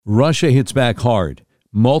Russia hits back hard.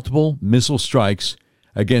 Multiple missile strikes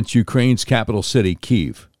against Ukraine's capital city,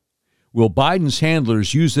 Kyiv. Will Biden's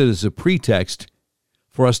handlers use it as a pretext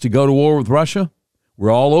for us to go to war with Russia? We're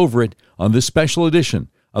all over it on this special edition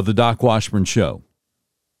of the Doc Washburn Show.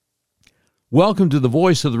 Welcome to the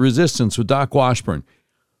Voice of the Resistance with Doc Washburn.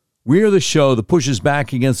 We are the show that pushes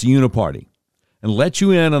back against the Uniparty and lets you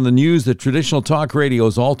in on the news that traditional talk radio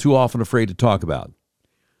is all too often afraid to talk about.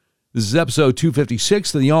 This is episode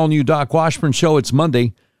 256 of the all-new Doc Washburn Show. It's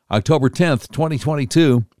Monday, October 10th,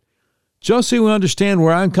 2022. Just so you understand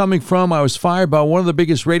where I'm coming from, I was fired by one of the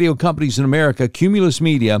biggest radio companies in America, Cumulus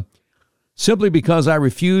Media, simply because I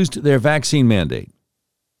refused their vaccine mandate.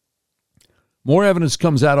 More evidence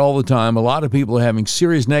comes out all the time. A lot of people are having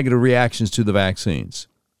serious negative reactions to the vaccines.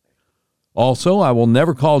 Also, I will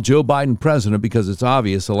never call Joe Biden president because it's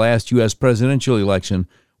obvious the last U.S. presidential election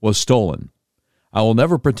was stolen. I will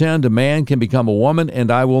never pretend a man can become a woman,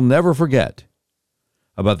 and I will never forget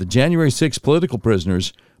about the January 6th political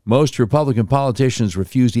prisoners most Republican politicians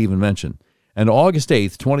refused to even mention. And August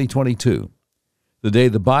 8th, 2022, the day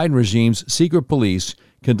the Biden regime's secret police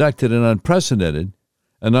conducted an unprecedented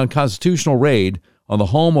and unconstitutional raid on the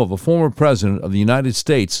home of a former president of the United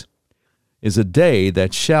States, is a day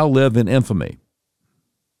that shall live in infamy.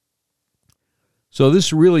 So this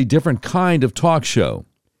is a really different kind of talk show.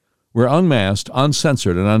 We're unmasked,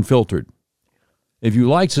 uncensored, and unfiltered. If you'd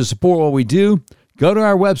like to support what we do, go to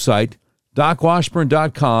our website,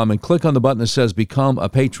 docwashburn.com, and click on the button that says Become a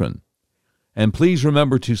Patron. And please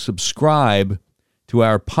remember to subscribe to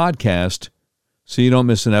our podcast so you don't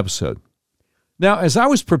miss an episode. Now, as I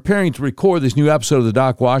was preparing to record this new episode of the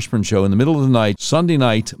Doc Washburn Show in the middle of the night, Sunday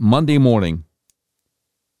night, Monday morning,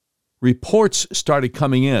 reports started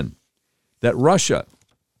coming in that Russia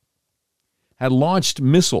had launched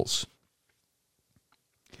missiles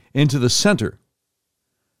into the center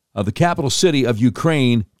of the capital city of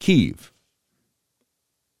Ukraine, Kyiv.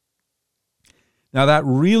 Now, that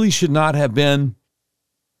really should not have been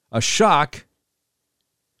a shock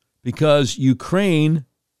because Ukraine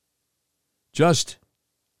just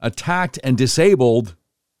attacked and disabled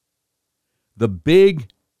the big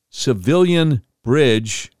civilian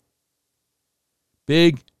bridge,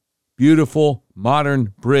 big, beautiful,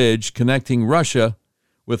 modern bridge connecting Russia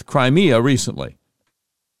with Crimea recently.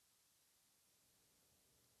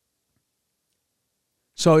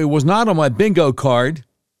 So it was not on my bingo card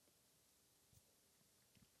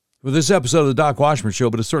for this episode of the Doc Washburn Show,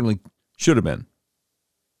 but it certainly should have been.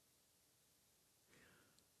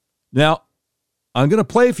 Now, I'm going to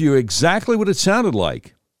play for you exactly what it sounded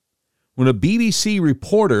like when a BBC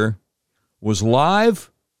reporter was live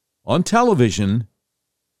on television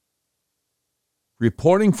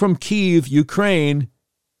reporting from Kyiv, Ukraine,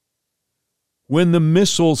 when the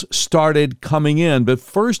missiles started coming in. But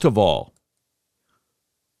first of all,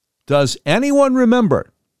 does anyone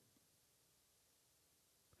remember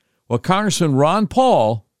what Congressman Ron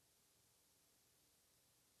Paul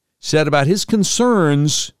said about his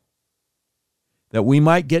concerns that we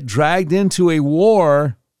might get dragged into a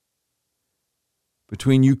war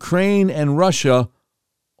between Ukraine and Russia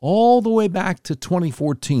all the way back to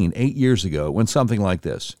 2014, 8 years ago, when something like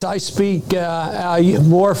this? I speak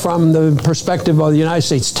more from the perspective of the United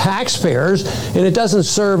States taxpayers, and it doesn't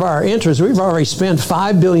serve our interests. We've already spent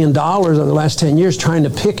 $5 billion over the last 10 years trying to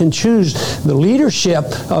pick and choose the leadership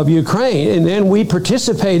of Ukraine, and then we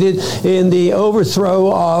participated in the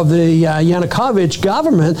overthrow of the Yanukovych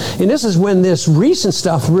government, and this is when this recent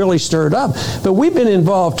stuff really stirred up. But we've been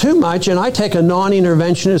involved too much, and I take a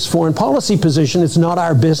non-interventionist foreign policy position. It's not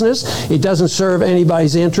our business. It doesn't serve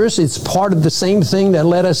anybody's interest. It's part of the same thing that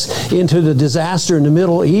led us into the disaster in the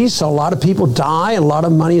Middle East. A lot of people die, and a lot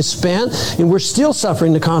of money is spent, and we're still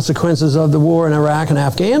suffering the consequences of the war in Iraq and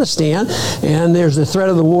Afghanistan, and there's the threat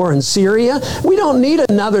of the war in Syria. We don't need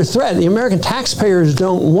another threat. The American taxpayers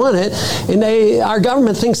don't want it, and our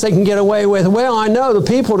government thinks they can get away with, well, I know the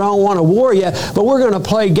people don't want a war yet, but we're going to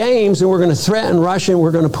play games, and we're going to threaten Russia, and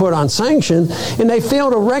we're going to put on sanctions, and they fail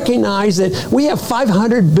to recognize that we have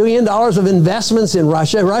 $500 billion of investments in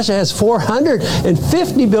Russia. Russia has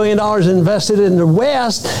 $450 billion invested in the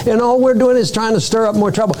West, and all we're doing is trying to stir up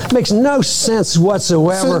more trouble. It makes no sense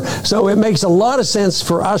whatsoever. So it makes a lot of sense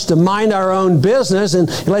for us to mind our own business and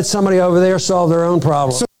let somebody over there solve their own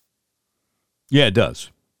problem. Yeah, it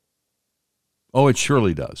does. Oh, it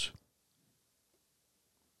surely does.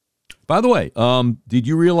 By the way, did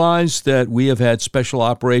you realize that we have had special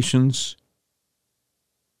operations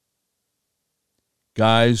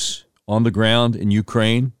guys on the ground in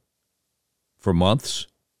Ukraine for months?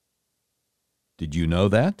 Did you know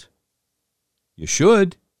that? You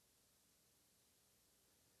should.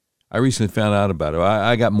 I recently found out about it.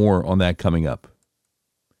 I got more on that coming up.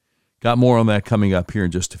 Got more on that coming up here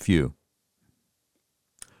in just a few.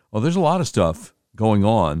 Well, there's a lot of stuff going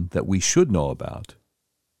on that we should know about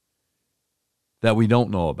that we don't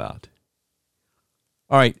know about.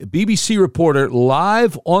 All right, BBC reporter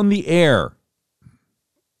live on the air.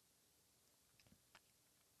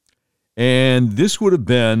 And this would have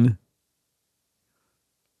been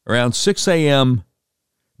around 6 a.m.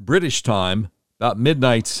 British time, about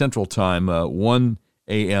midnight Central Time, 1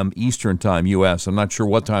 a.m. Eastern Time, U.S. I'm not sure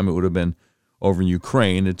what time it would have been over in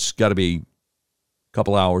Ukraine. It's got to be a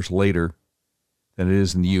couple hours later than it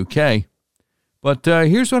is in the U.K. But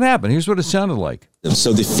here's what happened. Here's what it sounded like.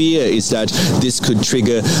 So the fear is that this could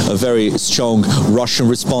trigger a very strong Russian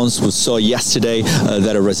response. We saw yesterday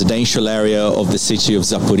that a residential area of the city of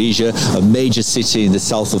Zaporizhia, a major city in the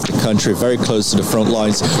south of the country, very close to the front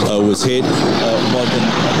lines, was hit. More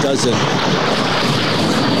than a dozen.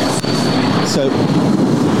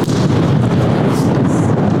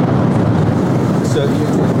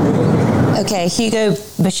 Okay, Hugo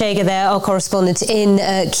Bashega there, our correspondent in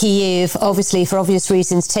Kyiv, obviously for obvious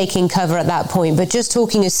reasons taking cover at that point, but just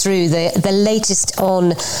talking us through the latest on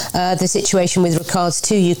the situation with regards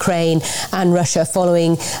to Ukraine and Russia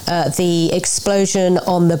following the explosion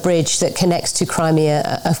on the bridge that connects to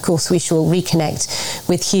Crimea. Of course, we shall reconnect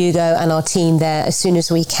with Hugo and our team there as soon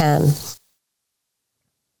as we can.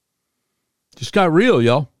 Just got real,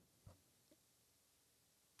 y'all.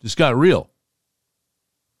 Just got real.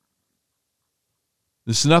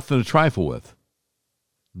 This is nothing to trifle with.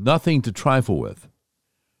 Nothing to trifle with.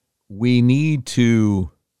 We need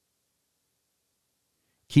to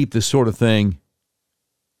keep this sort of thing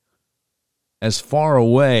as far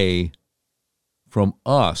away from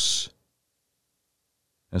us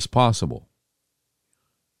as possible.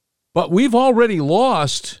 But we've already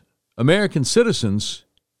lost American citizens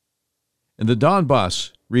in the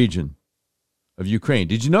Donbas region of Ukraine.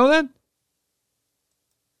 Did you know that?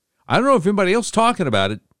 I don't know if anybody else is talking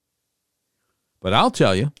about it, but I'll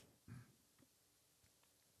tell you.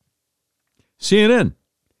 CNN,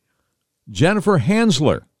 Jennifer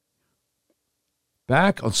Hansler,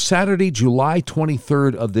 back on Saturday, July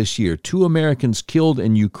 23rd of this year, 2 Americans killed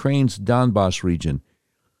in Ukraine's Donbas region.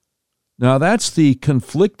 Now, that's the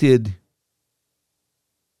conflicted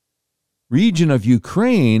region of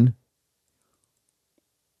Ukraine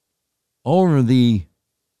over the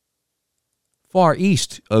far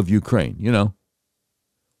east of Ukraine,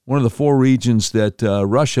 one of the 4 regions that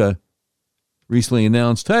Russia recently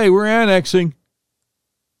announced, hey, we're annexing.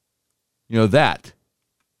 That.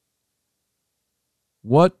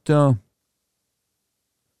 What were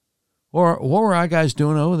our guys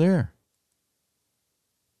doing over there?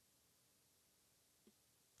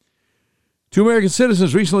 2 American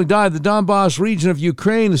citizens recently died in the Donbas region of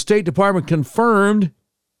Ukraine. The State Department confirmed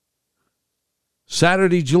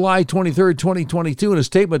Saturday, July 23rd, 2022, in a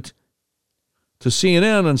statement to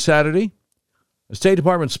CNN on Saturday. A State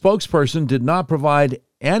Department spokesperson did not provide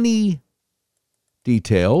any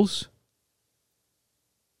details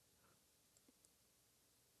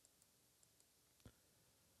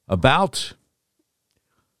about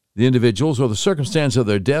the individuals or the circumstance of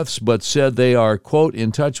their deaths, but said they are, quote,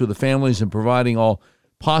 in touch with the families and providing all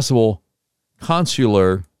possible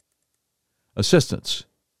consular assistance.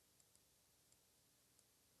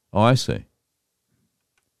 Oh, I see.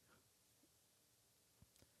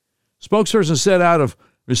 Spokesperson said, out of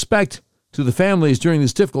respect to the families during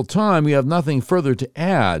this difficult time, we have nothing further to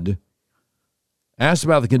add. Asked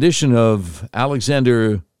about the condition of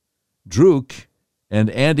Alexander Druk and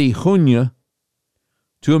Andy Hunya,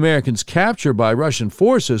 2 Americans captured by Russian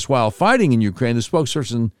forces while fighting in Ukraine, the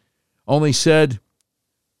spokesperson only said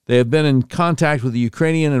they have been in contact with the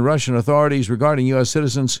Ukrainian and Russian authorities regarding U.S.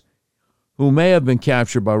 citizens who may have been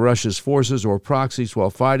captured by Russia's forces or proxies while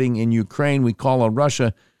fighting in Ukraine. We call on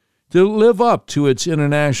Russia to live up to its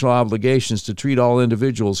international obligations to treat all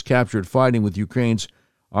individuals captured fighting with Ukraine's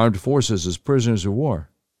armed forces as prisoners of war.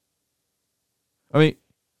 I mean,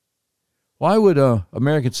 why would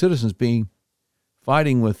American citizens be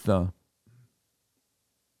fighting with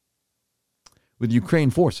Ukraine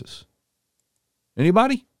forces?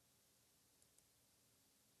 Anybody?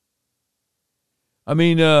 I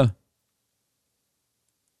mean,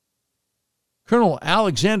 Colonel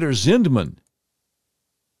Alexander Zindman,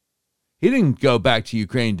 he didn't go back to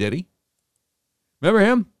Ukraine, did he? Remember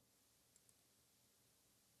him?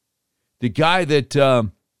 The guy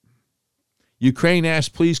that Ukraine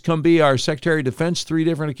asked, please come be our Secretary of Defense 3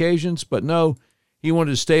 different occasions, but no, he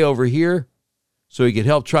wanted to stay over here so he could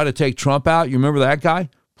help try to take Trump out. You remember that guy?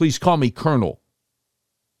 Please call me Colonel.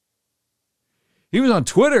 He was on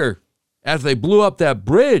Twitter After they blew up that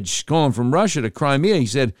bridge going from Russia to Crimea, he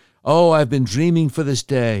said, "Oh, I've been dreaming for this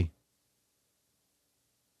day."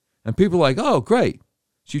 And people are like, "Oh, great.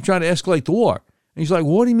 So you're trying to escalate the war." And he's like,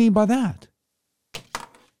 "What do you mean by that?"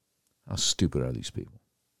 How stupid are these people?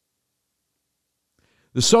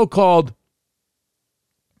 The so-called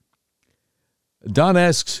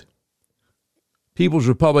Donetsk People's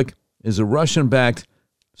Republic is a Russian-backed,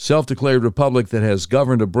 self-declared republic that has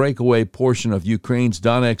governed a breakaway portion of Ukraine's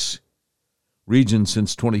Donetsk region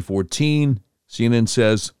since 2014. CNN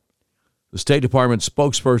says the State Department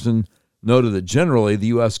spokesperson noted that generally the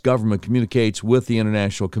U.S. government communicates with the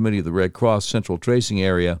International Committee of the Red Cross Central Tracing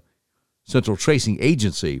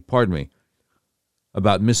Agency,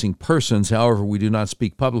 about missing persons. However, we do not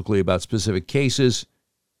speak publicly about specific cases.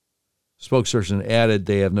 Spokesperson added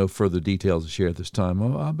they have no further details to share at this time.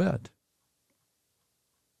 Oh, I'll bet.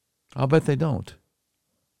 I'll bet they don't.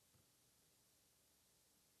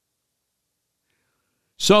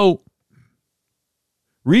 So,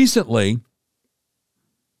 recently,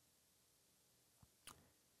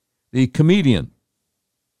 the comedian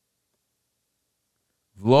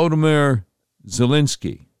Volodymyr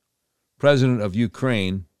Zelensky, president of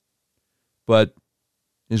Ukraine, but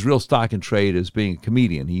his real stock in trade is being a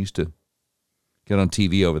comedian. He used to get on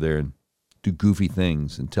TV over there and do goofy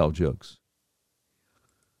things and tell jokes.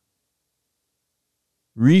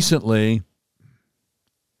 Recently,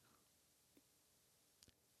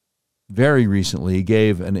 very recently, he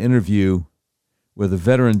gave an interview with a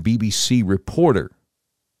veteran BBC reporter.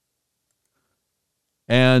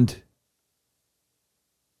 And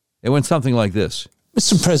it went something like this.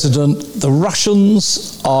 Mr. President, the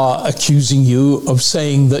Russians are accusing you of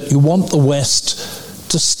saying that you want the West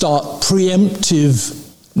to start preemptive,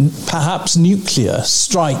 perhaps nuclear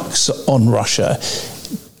strikes on Russia.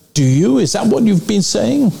 Do you? Is that what you've been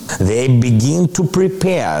saying? They begin to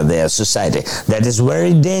prepare their society. That is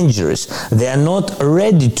very dangerous. They are not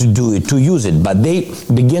ready to do it, to use it, but they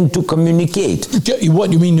begin to communicate.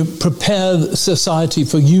 What do you mean, prepare society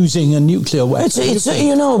for using a nuclear weapon?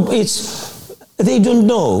 They don't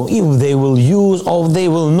know if they will use or they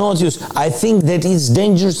will not use. I think that it's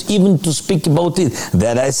dangerous even to speak about it.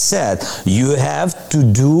 That I said, you have to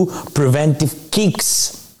do preventive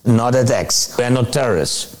kicks, not attacks. We are not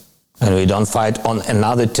terrorists. And we don't fight on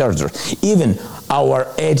another territory. Even our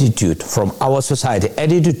attitude from our society,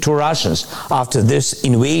 attitude to Russians after this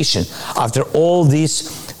invasion, after all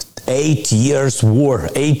this 8 years war,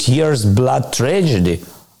 8 years blood tragedy,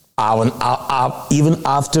 even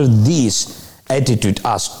after this attitude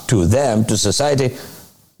us to them, to society,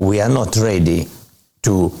 we are not ready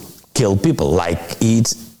to kill people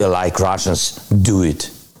like Russians do it.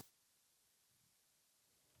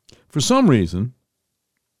 For some reason,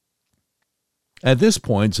 at this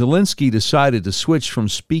point, Zelensky decided to switch from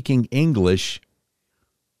speaking English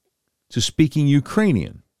to speaking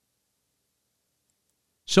Ukrainian.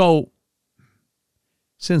 So,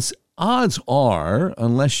 since odds are,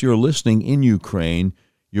 unless you're listening in Ukraine,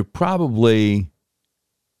 you probably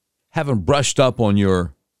haven't brushed up on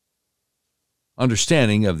your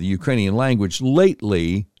understanding of the Ukrainian language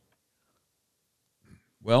lately.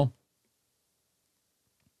 Well,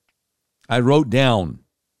 I wrote down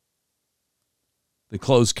the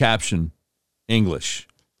closed caption English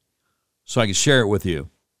so I can share it with you.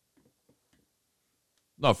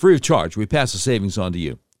 No, free of charge. We pass the savings on to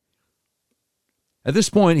you. At this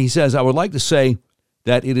point, he says, I would like to say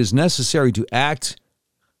that it is necessary to act,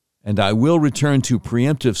 and I will return to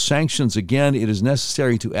preemptive sanctions again. It is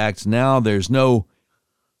necessary to act now. There's no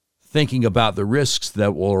thinking about the risks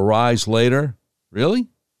that will arise later. Really?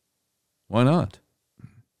 Why not?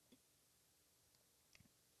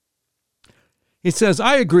 He says,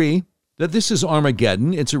 I agree that this is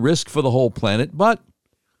Armageddon. It's a risk for the whole planet, but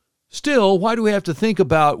still, why do we have to think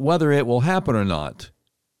about whether it will happen or not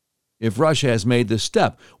if Russia has made this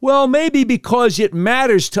step? Well, maybe because it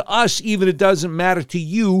matters to us, even if it doesn't matter to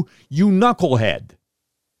you, you knucklehead.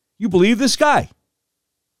 You believe this guy?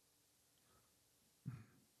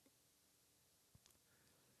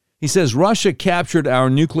 He says, Russia captured our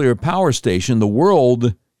nuclear power station. The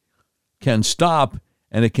world can stop,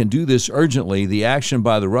 and it can do this urgently, the action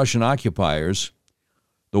by the Russian occupiers.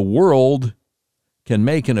 The world can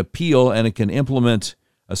make an appeal, and it can implement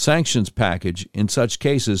a sanctions package in such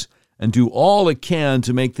cases and do all it can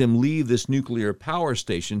to make them leave this nuclear power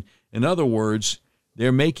station. In other words,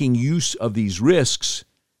 they're making use of these risks.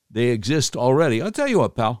 They exist already. I'll tell you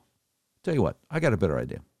what, pal. Tell you what, I got a better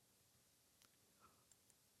idea.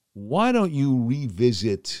 Why don't you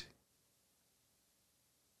revisit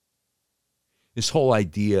this whole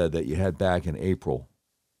idea that you had back in April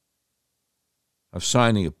of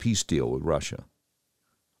signing a peace deal with Russia.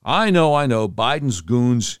 I know. Biden's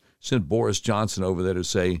goons sent Boris Johnson over there to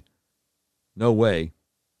say, no way.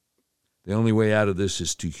 The only way out of this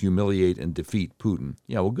is to humiliate and defeat Putin.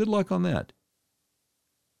 Yeah, well, good luck on that.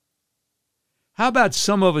 How about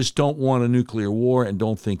some of us don't want a nuclear war and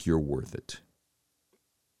don't think you're worth it?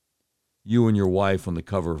 You and your wife on the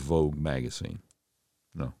cover of Vogue magazine.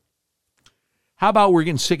 No. How about we're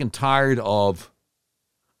getting sick and tired of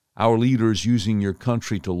our leaders using your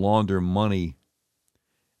country to launder money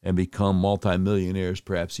and become multimillionaires,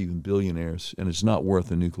 perhaps even billionaires, and it's not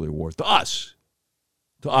worth a nuclear war. To us.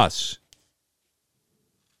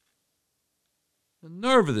 The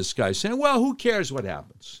nerve of this guy saying, well, who cares what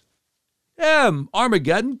happens? Yeah,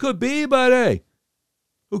 Armageddon could be, but hey,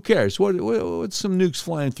 who cares? What's some nukes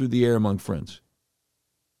flying through the air among friends?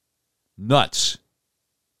 Nuts.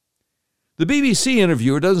 The BBC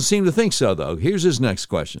interviewer doesn't seem to think so, though. Here's his next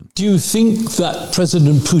question. Do you think that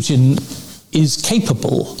President Putin is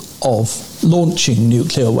capable of launching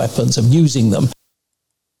nuclear weapons, of using them?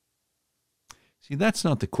 See, that's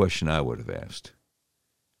not the question I would have asked.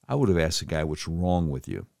 I would have asked the guy, what's wrong with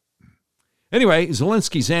you? Anyway,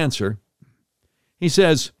 Zelensky's answer, he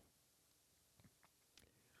says,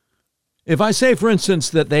 if I say, for instance,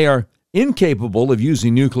 that they are incapable of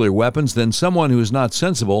using nuclear weapons, then someone who is not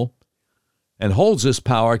sensible and holds this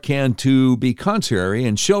power can to be contrary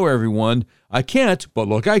and show everyone, I can't, but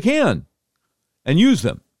look, I can, and use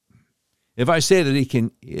them. If I say that he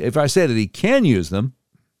can use them,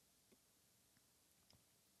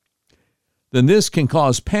 then this can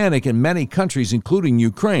cause panic in many countries, including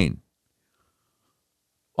Ukraine.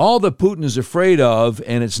 All that Putin is afraid of,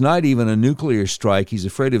 and it's not even a nuclear strike, he's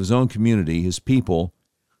afraid of his own community, his people,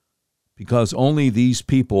 because only these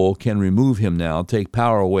people can remove him now, take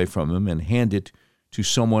power away from him, and hand it to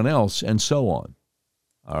someone else, and so on.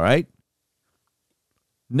 All right?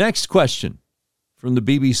 Next question from the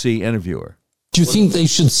BBC interviewer. Do you think they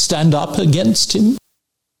should stand up against him?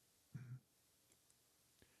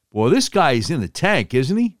 Well, this guy is in the tank,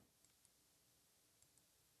 isn't he?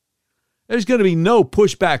 There's going to be no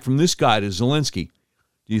pushback from this guy to Zelensky.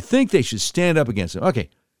 Do you think they should stand up against him? Okay.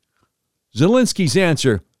 Zelensky's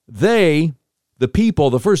answer, the people,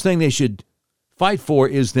 the first thing they should fight for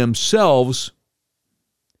is themselves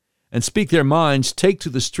and speak their minds, take to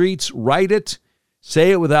the streets, write it,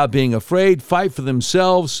 say it without being afraid, fight for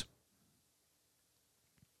themselves.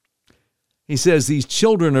 He says these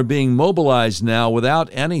children are being mobilized now without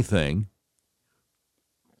anything,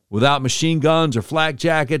 without machine guns or flak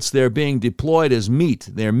jackets. They're being deployed as meat.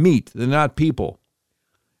 They're meat. They're not people.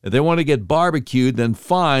 If they want to get barbecued, then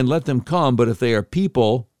fine, let them come. But if they are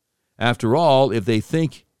people, after all, if they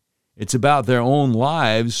think it's about their own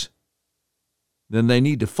lives, then they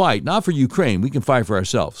need to fight. Not for Ukraine. We can fight for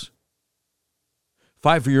ourselves.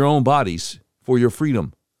 Fight for your own bodies, for your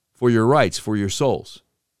freedom, for your rights, for your souls.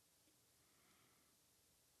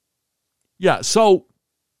 Yeah, so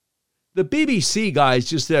the BBC guys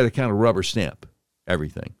just had to kind of rubber stamp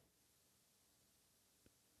everything.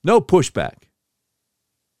 No pushback.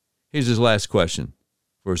 Here's his last question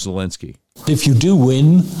for Zelensky. If you do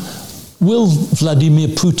win, will Vladimir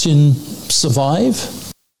Putin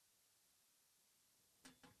survive?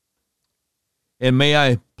 And may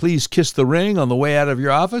I please kiss the ring on the way out of your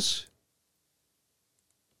office?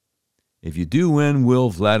 If you do win, will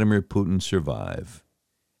Vladimir Putin survive?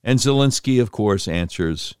 And Zelensky, of course,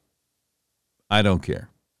 answers, I don't care.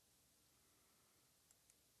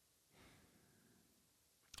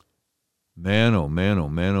 Man, oh man, oh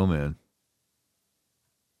man, oh man.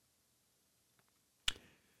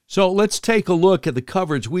 So let's take a look at the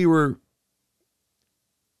coverage. We've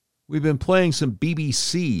been playing some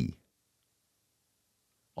BBC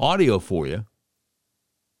audio for you.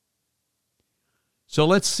 So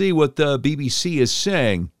let's see what the BBC is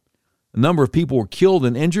saying. A number of people were killed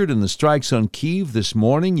and injured in the strikes on Kyiv this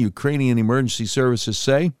morning, Ukrainian emergency services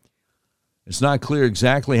say. It's not clear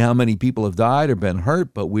exactly how many people have died or been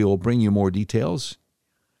hurt, but we will bring you more details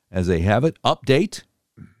as they have it. Update.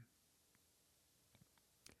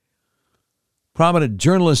 Prominent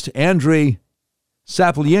journalist Andrei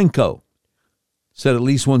Saplyenko said at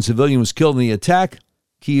least one civilian was killed in the attack.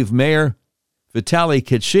 Kyiv Mayor Vitaly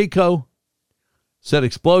Klitschko said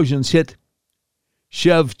explosions hit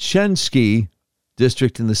Shevchensky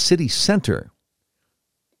district in the city center.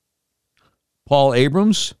 Paul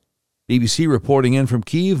Abrams, BBC reporting in from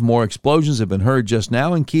Kyiv. More explosions have been heard just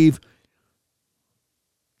now in Kyiv.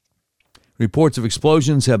 Reports of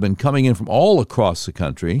explosions have been coming in from all across the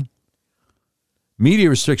country. Media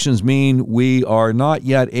restrictions mean we are not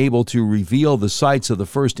yet able to reveal the sites of the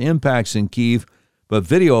first impacts in Kyiv, but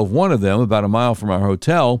video of one of them about a mile from our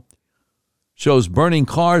hotel shows burning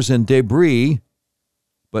cars and debris,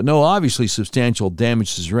 but no obviously substantial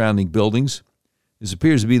damage to surrounding buildings. This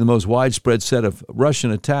appears to be the most widespread set of Russian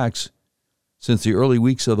attacks since the early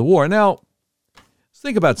weeks of the war. Now, let's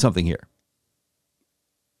think about something here.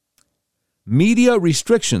 Media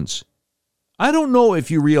restrictions. I don't know if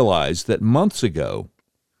you realize that months ago,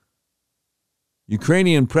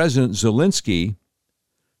 Ukrainian President Zelensky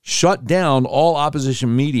shut down all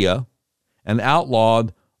opposition media and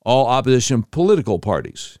outlawed all opposition political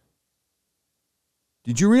parties.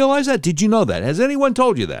 Did you realize that? Did you know that? Has anyone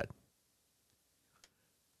told you that?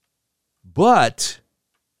 But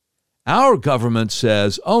our government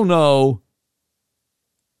says, oh no,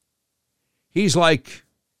 he's like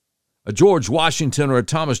a George Washington or a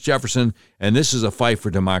Thomas Jefferson, and this is a fight for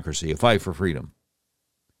democracy, a fight for freedom.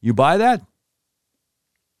 You buy that?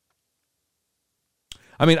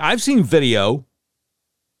 I mean, I've seen video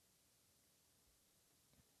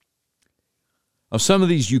of some of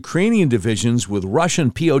these Ukrainian divisions with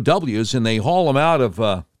Russian POWs, and they haul them out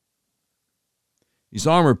of these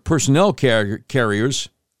armored personnel carriers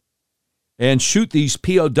and shoot these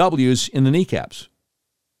POWs in the kneecaps.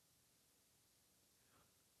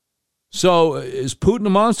 So is Putin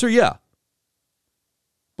a monster? Yeah.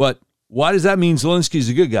 But why does that mean Zelensky's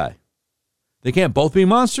a good guy? They can't both be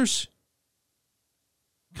monsters?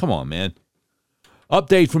 Come on, man.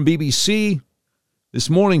 Update from BBC. This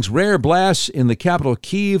morning's rare blasts in the capital,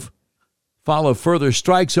 Kyiv, follow further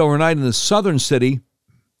strikes overnight in the southern city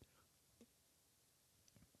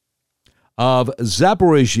of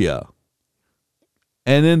Zaporizhia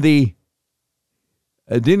and in the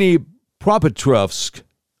Dnipropetrovsk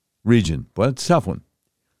region. But it's a tough one.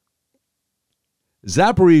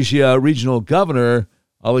 Zaporizhia Regional Governor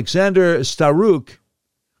Alexander Staruk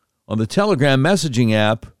on the Telegram messaging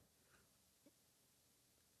app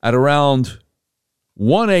at around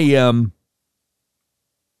 1 a.m.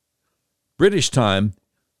 British time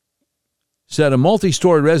said a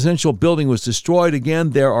multi-story residential building was destroyed.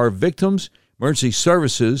 Again, there are victims. Emergency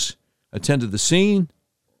services attended the scene.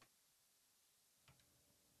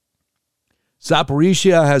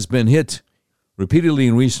 Zaporizhia has been hit repeatedly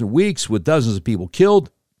in recent weeks with dozens of people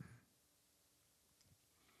killed.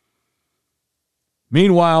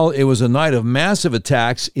 Meanwhile, it was a night of massive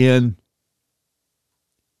attacks in,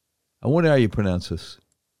 I wonder how you pronounce this.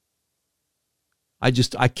 I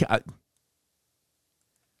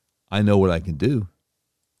know what I can do.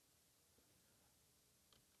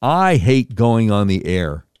 I hate going on the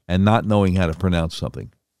air and not knowing how to pronounce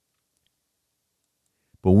something.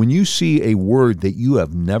 But when you see a word that you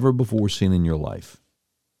have never before seen in your life,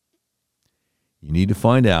 you need to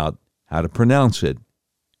find out how to pronounce it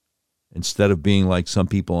instead of being like some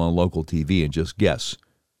people on local TV and just guess.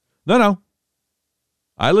 No.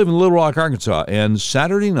 I live in Little Rock, Arkansas, and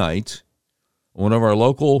Saturday night, one of our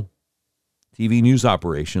local TV news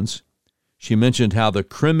operations, she mentioned how the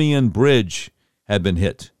Crimean Bridge had been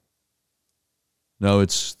hit. No,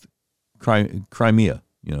 it's Crimea,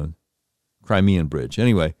 Crimean Bridge.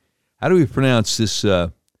 Anyway, how do we pronounce this,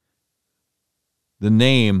 the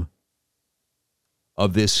name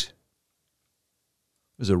of this?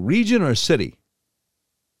 Is it a region or a city?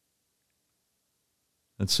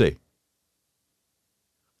 Let's see.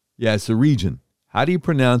 Yeah, it's a region. How do you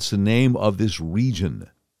pronounce the name of this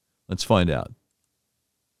region? Let's find out.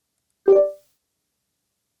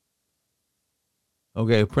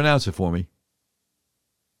 Okay, pronounce it for me.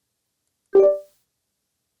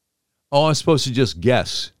 Oh, I'm supposed to just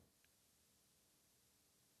guess.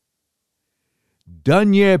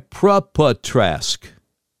 Dnipropetrovsk.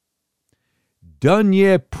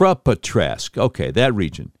 Dnipropetrovsk. Okay, that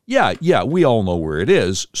region. Yeah, we all know where it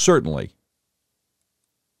is, certainly.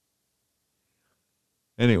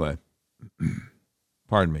 Anyway,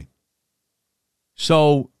 pardon me.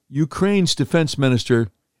 So, Ukraine's defense minister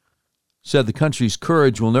said the country's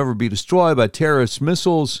courage will never be destroyed by terrorist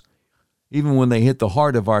missiles, even when they hit the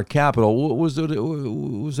heart of our capital. Was it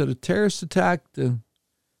a terrorist attack to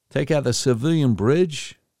take out the civilian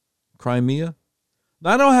bridge, Crimea?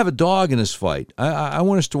 I don't have a dog in this fight. I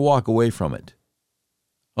want us to walk away from it.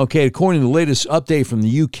 Okay, according to the latest update from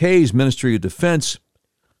the UK's Ministry of Defense,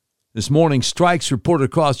 this morning strikes reported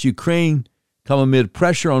across Ukraine come amid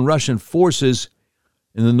pressure on Russian forces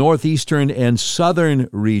in the northeastern and southern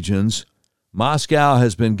regions. Moscow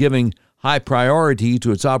has been giving high priority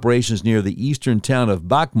to its operations near the eastern town of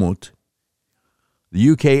Bakhmut.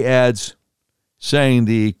 The UK adds, saying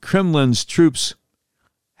the Kremlin's troops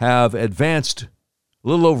have advanced a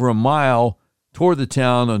little over a mile toward the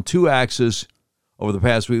town on two axes over the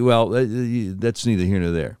past week. Well, that's neither here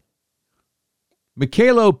nor there.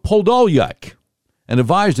 Mikhailo Podolyak, an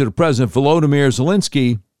advisor to President Volodymyr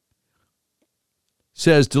Zelensky,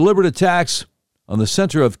 says deliberate attacks on the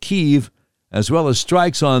center of Kyiv, as well as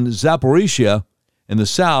strikes on Zaporizhia in the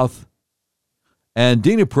south and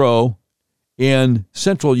Dnipro in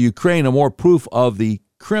central Ukraine, are more proof of the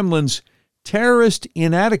Kremlin's terrorist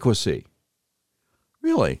inadequacy.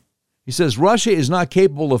 Really? He says Russia is not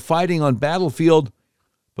capable of fighting on battlefield,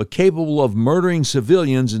 but capable of murdering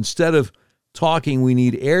civilians. Instead of talking, we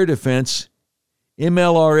need air defense,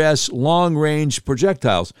 MLRS long-range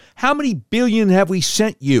projectiles. How many billion have we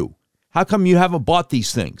sent you? How come you haven't bought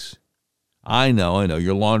these things? I know.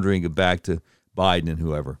 You're laundering it back to Biden and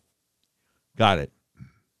whoever. Got it.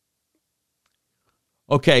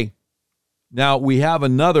 Okay. Now we have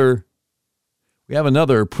another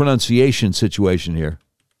pronunciation situation here.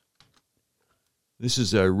 This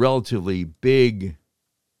is a relatively big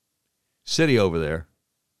city over there.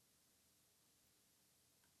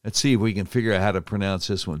 Let's see if we can figure out how to pronounce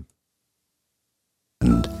this one.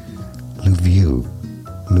 And Lviv.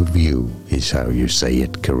 Lviv is how you say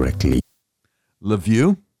it correctly.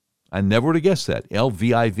 Lviv? I never would have guessed that.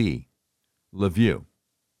 Lviv. Lviv.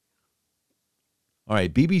 All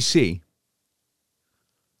right, BBC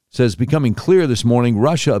says, becoming clear this morning,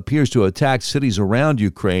 Russia appears to attack cities around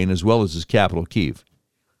Ukraine as well as its capital, Kyiv.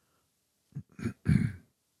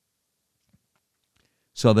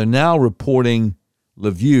 So they're now reporting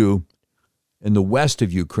Lviv in the west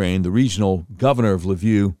of Ukraine. The regional governor of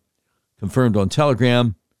Lviv confirmed on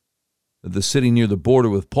Telegram that the city near the border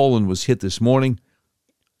with Poland was hit this morning.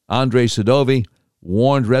 Andrei Sadovy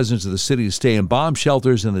warned residents of the city to stay in bomb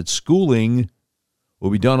shelters and that schooling will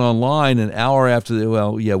be done online an hour after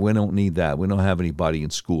we don't need that. We don't have anybody in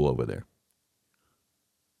school over there.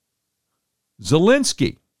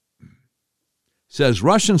 Zelensky says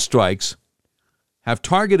Russian strikes have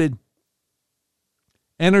targeted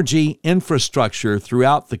energy infrastructure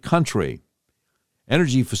throughout the country.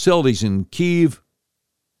 Energy facilities in Kyiv,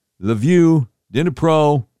 Lviv,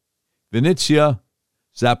 Dnipro, Vinnytsia,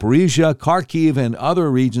 Zaporizhia, Kharkiv, and other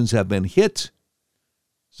regions have been hit.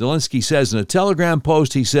 Zelensky says in a Telegram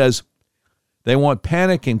post, he says, they want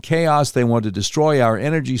panic and chaos. They want to destroy our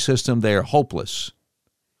energy system. They are hopeless.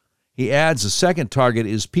 He adds the second target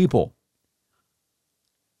is people.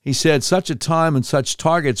 He said such a time and such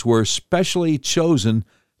targets were specially chosen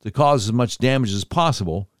to cause as much damage as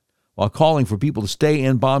possible, while calling for people to stay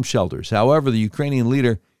in bomb shelters. However, the Ukrainian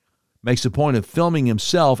leader makes a point of filming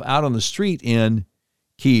himself out on the street in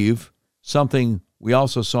Kyiv, something we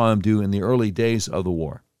also saw him do in the early days of the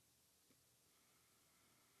war.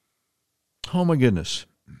 Oh, my goodness.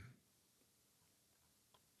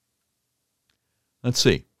 Let's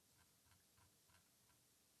see.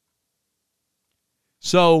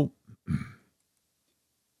 So,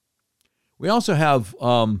 we also have,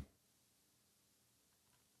 got an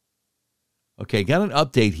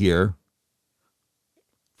update here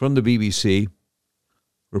from the BBC.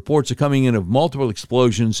 Reports are coming in of multiple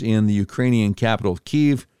explosions in the Ukrainian capital,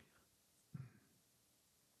 Kyiv.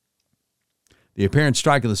 The apparent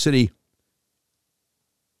strike of the city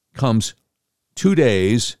comes 2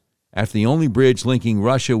 days after the only bridge linking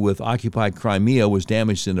Russia with occupied Crimea was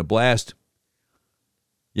damaged in a blast.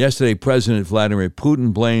 Yesterday, President Vladimir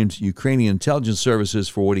Putin blamed Ukrainian intelligence services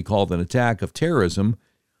for what he called an attack of terrorism.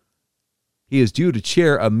 He is due to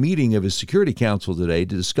chair a meeting of his Security Council today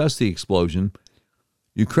to discuss the explosion.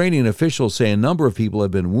 Ukrainian officials say a number of people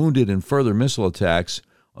have been wounded in further missile attacks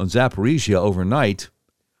on Zaporizhia overnight.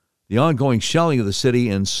 The ongoing shelling of the city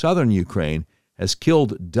in southern Ukraine has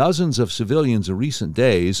killed dozens of civilians in recent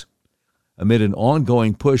days amid an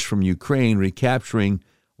ongoing push from Ukraine recapturing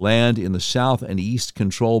land in the south and east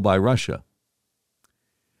controlled by Russia.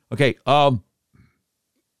 Okay, I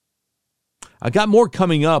got more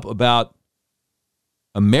coming up about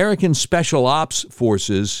American Special Ops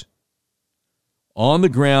Forces on the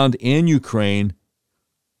ground in Ukraine,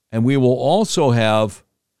 and we will also have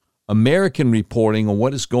American reporting on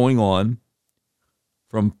what is going on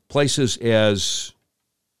from places as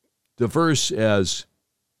diverse as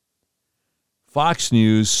Fox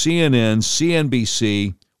News, CNN,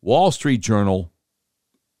 CNBC, Wall Street Journal.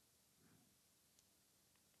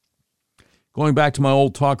 Going back to my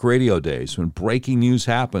old talk radio days, when breaking news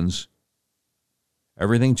happens,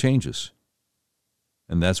 everything changes.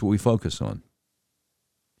 And that's what we focus on.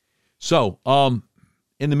 So,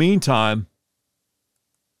 in the meantime,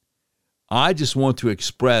 I just want to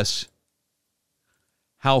express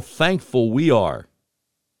how thankful we are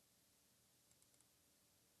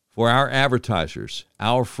for our advertisers,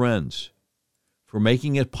 our friends, for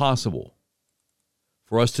making it possible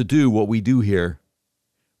for us to do what we do here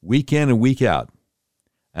week in and week out.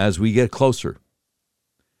 as we get closer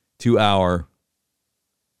to our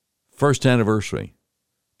first anniversary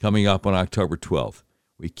coming up on October 12th.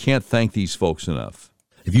 We can't thank these folks enough.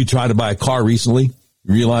 If you tried to buy a car recently,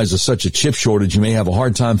 you realize there's such a chip shortage, you may have a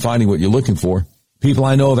hard time finding what you're looking for. People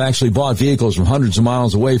I know have actually bought vehicles from hundreds of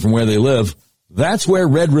miles away from where they live. That's where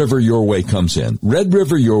Red River Your Way comes in. Red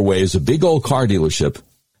River Your Way is a big old car dealership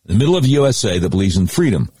in the middle of the USA that believes in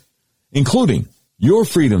freedom, including your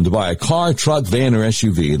freedom to buy a car, truck, van, or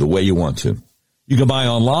SUV the way you want to. You can buy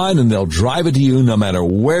online and they'll drive it to you no matter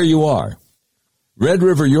where you are. Red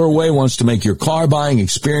River Your Way wants to make your car buying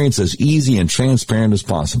experience as easy and transparent as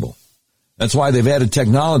possible. That's why they've added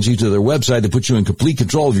technology to their website to put you in complete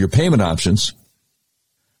control of your payment options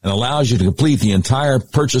and allows you to complete the entire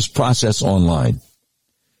purchase process online.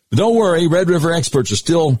 But don't worry, Red River experts are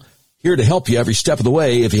still here to help you every step of the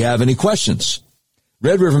way if you have any questions.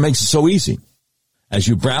 Red River makes it so easy. As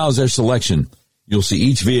you browse their selection, you'll see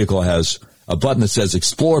each vehicle has a button that says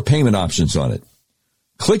Explore Payment Options on it.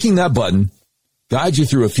 Clicking that button guides you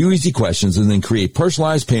through a few easy questions and then create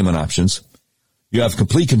personalized payment options you have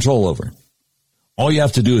complete control over. All you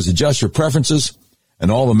have to do is adjust your preferences,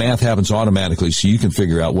 and all the math happens automatically so you can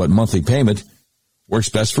figure out what monthly payment works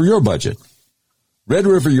best for your budget. Red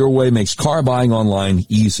River Your Way makes car buying online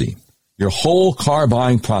easy. Your whole car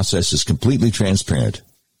buying process is completely transparent.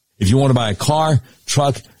 If you want to buy a car,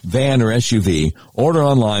 truck, van, or SUV, order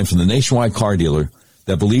online from the nationwide car dealer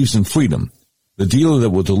that believes in freedom, the dealer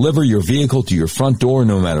that will deliver your vehicle to your front door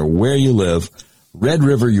no matter where you live,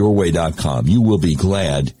 RedRiverYourWay.com. You will be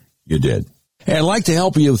glad you did. Hey, I'd like to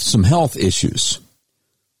help you with some health issues. Do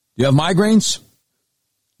you have migraines,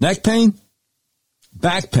 neck pain,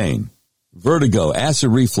 back pain, vertigo,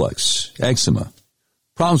 acid reflux, eczema,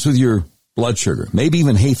 problems with your blood sugar, maybe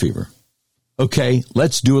even hay fever? Okay,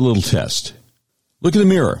 let's do a little test. Look in the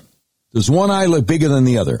mirror. Does one eye look bigger than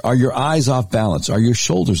the other? Are your eyes off balance? Are your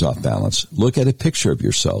shoulders off balance? Look at a picture of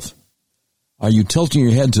yourself. Are you tilting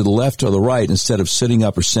your head to the left or the right instead of sitting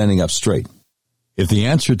up or standing up straight? If the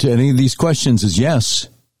answer to any of these questions is yes,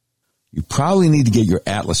 you probably need to get your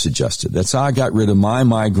atlas adjusted. That's how I got rid of my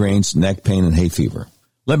migraines, neck pain, and hay fever.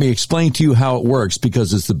 Let me explain to you how it works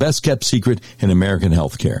because it's the best kept secret in American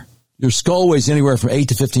healthcare. Your skull weighs anywhere from 8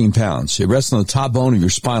 to 15 pounds. It rests on the top bone of your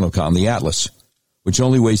spinal column, the atlas, which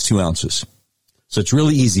only weighs 2 ounces. So it's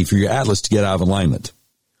really easy for your atlas to get out of alignment.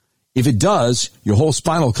 If it does, your whole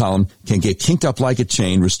spinal column can get kinked up like a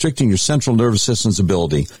chain, restricting your central nervous system's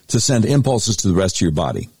ability to send impulses to the rest of your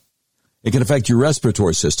body. It can affect your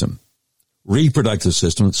respiratory system, reproductive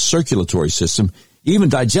system, circulatory system, even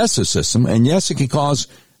digestive system, and yes, it can cause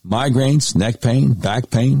migraines, neck pain, back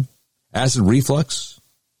pain, acid reflux,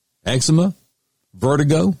 eczema,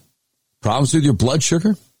 vertigo, problems with your blood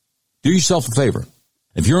sugar. Do yourself a favor.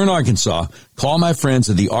 If you're in Arkansas, call my friends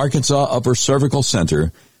at the Arkansas Upper Cervical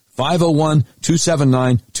Center,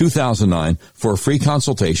 501-279-2009 for a free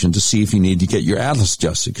consultation to see if you need to get your atlas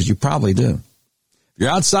adjusted, because you probably do. If you're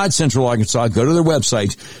outside Central Arkansas, go to their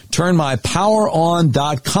website,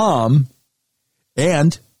 turnmypoweron.com,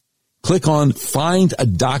 and click on Find a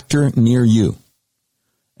Doctor Near You.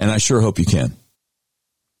 And I sure hope you can.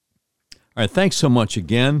 All right, thanks so much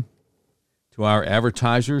again to our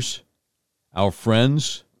advertisers, our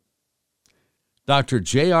friends, Dr.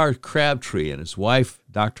 J.R. Crabtree and his wife,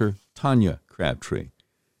 Dr. Tanya Crabtree.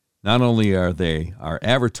 Not only are they our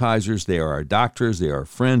advertisers, they are our doctors, they are our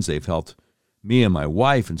friends. They've helped me and my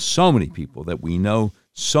wife and so many people that we know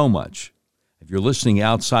so much. If you're listening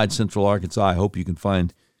outside Central Arkansas, I hope you can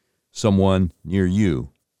find someone near you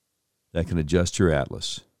that can adjust your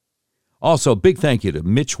atlas. Also, big thank you to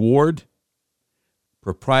Mitch Ward,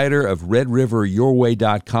 proprietor of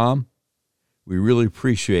RedRiverYourWay.com. We really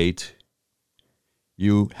appreciate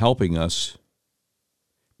you helping us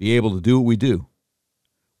be able to do what we do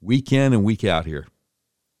week in and week out here.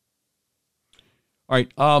 All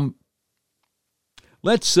right,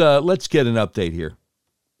 let's get an update here.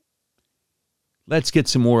 Let's get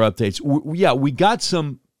some more updates. We got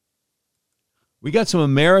some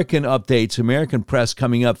American updates, American press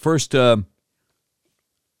coming up. First, while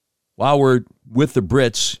we're with the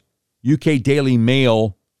Brits, UK Daily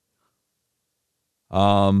Mail,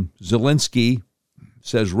 Zelensky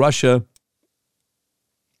says Russia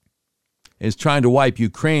is trying to wipe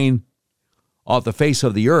Ukraine off the face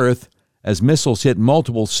of the earth as missiles hit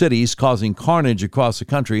multiple cities, causing carnage across the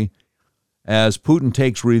country as Putin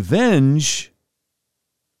takes revenge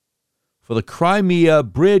for the Crimea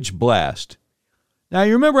bridge blast. Now,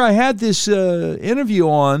 you remember I had this interview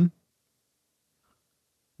on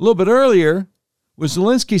a little bit earlier with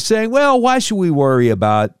Zelensky saying, well, why should we worry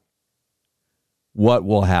about what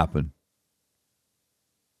will happen?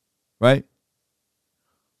 right?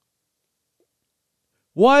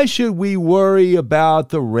 Why should we worry about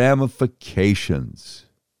the ramifications?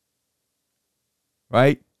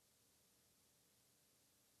 Right?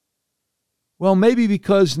 Well, maybe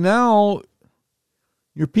because now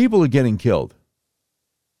your people are getting killed.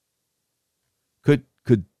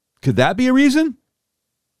 Could that be a reason?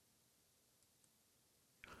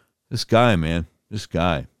 This guy, man, this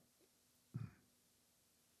guy.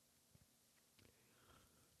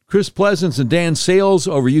 Chris Pleasance and Dan Sales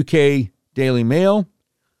over UK Daily Mail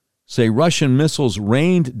say Russian missiles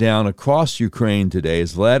rained down across Ukraine today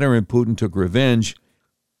as Vladimir Putin took revenge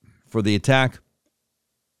for the attack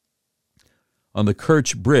on the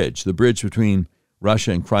Kerch Bridge, the bridge between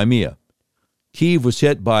Russia and Crimea. Kyiv was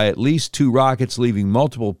hit by at least 2 rockets, leaving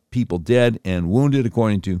multiple people dead and wounded,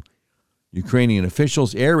 according to Ukrainian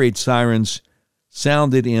officials. Air raid sirens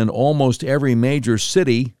sounded in almost every major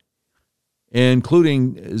city,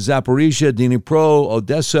 including Zaporizhia, Dnipro,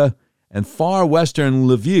 Odessa, and far western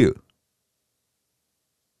Lviv.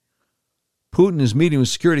 Putin is meeting with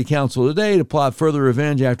Security Council today to plot further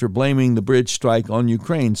revenge after blaming the bridge strike on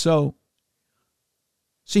Ukraine. So,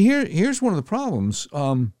 see, here's one of the problems.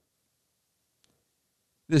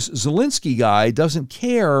 This Zelensky guy doesn't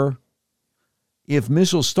care if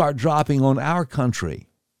missiles start dropping on our country.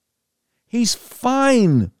 He's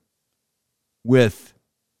fine with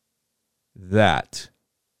that.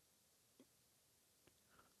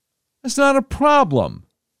 That's not a problem.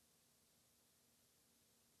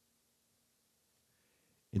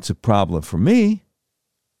 It's a problem for me.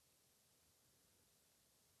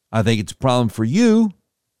 I think it's a problem for you.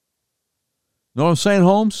 Know what I'm saying,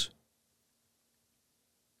 Holmes?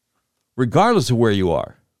 Regardless of where you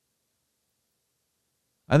are.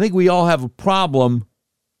 I think we all have a problem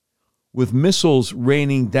with missiles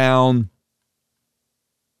raining down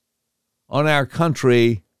on our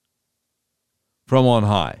country from on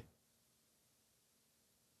high.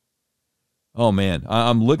 Oh, man.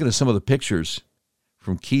 I'm looking at some of the pictures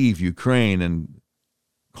from Kyiv, Ukraine, and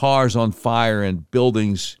cars on fire and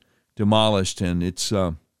buildings demolished, and it's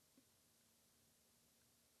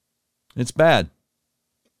bad.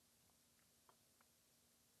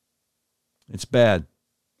 It's bad.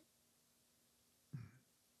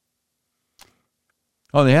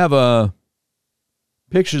 Oh, they have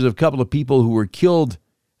pictures of a couple of people who were killed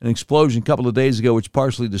in an explosion a couple of days ago, which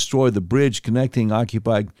partially destroyed the bridge connecting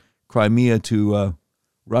occupied Crimea to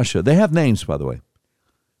Russia. They have names, by the way.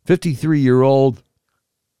 53-year-old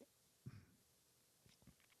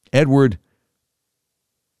Edward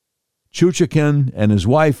Chuchakin and his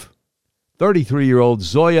wife, 33-year-old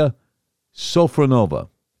Zoya Sofronova.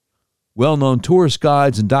 Well-known tourist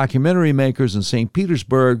guides and documentary makers in St.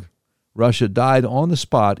 Petersburg, Russia, died on the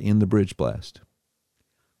spot in the bridge blast.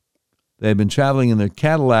 They had been traveling in their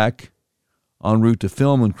Cadillac en route to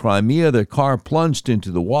film in Crimea. Their car plunged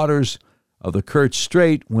into the waters of the Kerch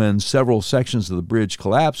Strait when several sections of the bridge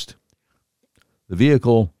collapsed. The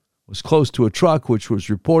vehicle was close to a truck which was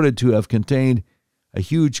reported to have contained a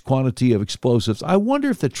huge quantity of explosives. I wonder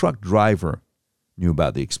if the truck driver knew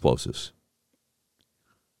about the explosives.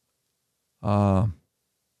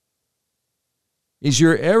 Is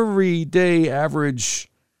your everyday average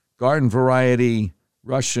garden variety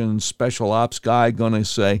Russian special ops guy going to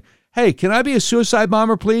say, "Hey, can I be a suicide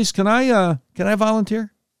bomber, please? Can I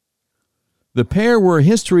volunteer?" The pair were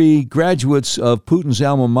history graduates of Putin's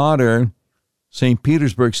alma mater, St.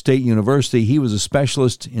 Petersburg State University. He was a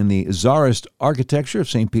specialist in the Tsarist architecture of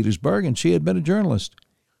St. Petersburg, and she had been a journalist.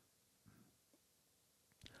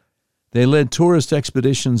 They led tourist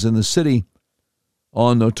expeditions in the city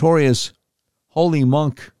on notorious holy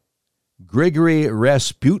monk Grigory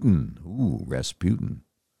Rasputin. Ooh, Rasputin.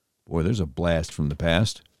 Boy, there's a blast from the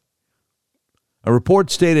past. A report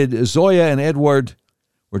stated Zoya and Edward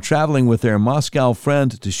were traveling with their Moscow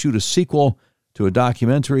friend to shoot a sequel to a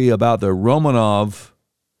documentary about the Romanov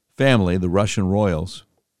family, the Russian royals,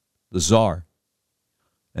 the Tsar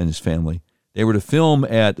and his family. They were to film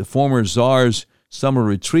at the former Tsar's summer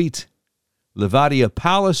retreat, Levadia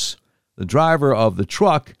Palace. The driver of the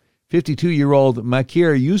truck, 52-year-old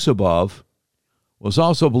Makir Yusubov, was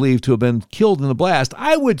also believed to have been killed in the blast.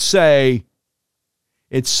 I would say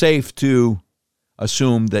it's safe to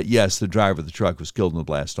assume that, yes, the driver of the truck was killed in the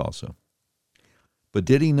blast also. But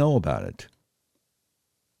did he know about it?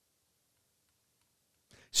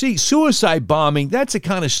 See, suicide bombing, that's the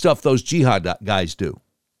kind of stuff those jihad guys do,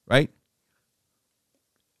 right?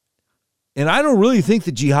 And I don't really think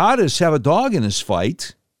the jihadists have a dog in this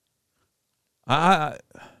fight. I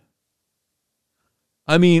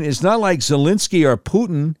mean, it's not like Zelensky or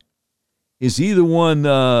Putin is he the one,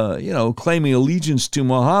 claiming allegiance to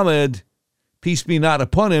Muhammad, peace be not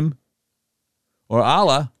upon him, or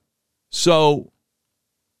Allah? So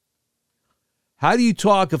how do you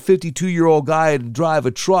talk a 52-year-old guy to drive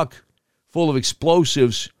a truck full of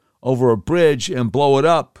explosives over a bridge and blow it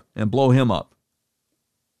up and blow him up?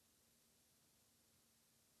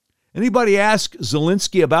 Anybody ask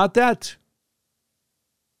Zelensky about that?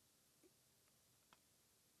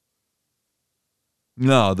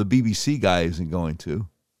 No, the BBC guy isn't going to.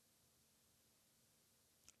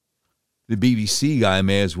 The BBC guy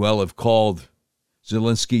may as well have called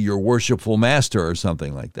Zelensky your worshipful master or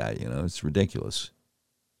something like that. It's ridiculous.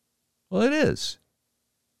 Well, it is.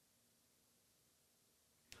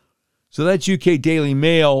 So that's UK Daily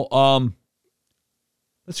Mail.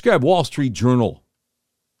 Let's grab Wall Street Journal.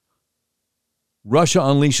 Russia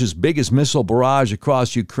unleashes biggest missile barrage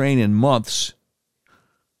across Ukraine in months.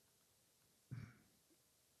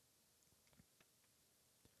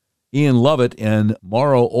 Ian Lovett and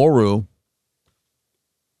Mauro Oru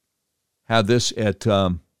had this at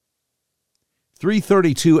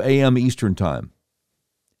 3:32 a.m. Eastern Time.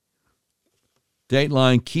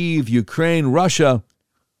 Dateline: Kyiv, Ukraine. Russia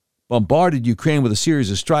bombarded Ukraine with a series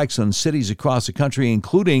of strikes on cities across the country,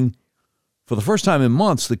 including, for the first time in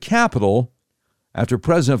months, the capital, after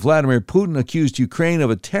President Vladimir Putin accused Ukraine of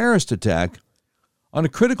a terrorist attack on a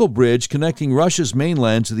critical bridge connecting Russia's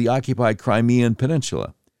mainland to the occupied Crimean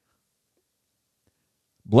Peninsula.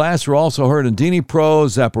 Blasts were also heard in Dnipro,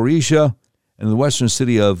 Zaporizhia, and the western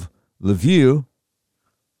city of Lviv,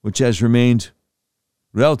 which has remained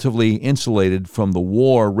relatively insulated from the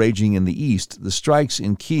war raging in the east. The strikes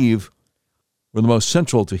in Kyiv were the most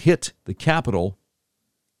central to hit the capital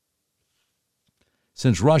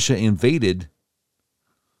since Russia invaded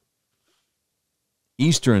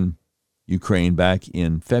eastern Ukraine back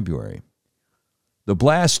in February. The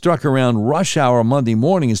blast struck around rush hour Monday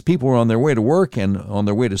morning as people were on their way to work and on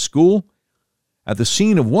their way to school. At the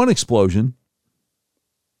scene of one explosion,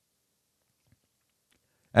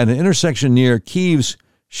 at an intersection near Kyiv's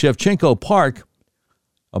Shevchenko Park,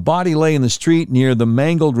 a body lay in the street near the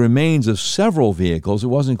mangled remains of several vehicles. It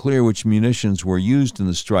wasn't clear which munitions were used in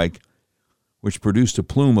the strike, which produced a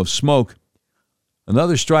plume of smoke.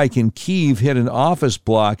 Another strike in Kyiv hit an office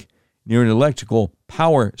block near an electrical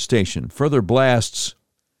power station. Further blasts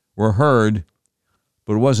were heard,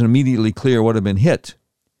 but it wasn't immediately clear what had been hit.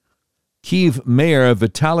 Kyiv Mayor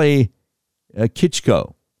Vitaly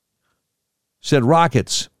Klitschko said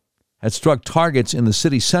rockets had struck targets in the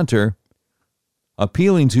city center,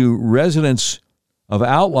 appealing to residents of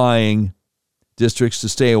outlying districts to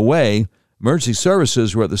stay away. Emergency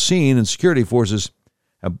services were at the scene, and security forces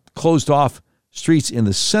have closed off streets in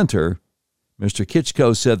the center. Mr.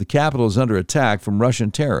 Klitschko said the capital is under attack from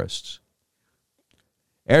Russian terrorists.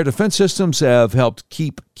 Air defense systems have helped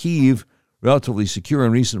keep Kyiv relatively secure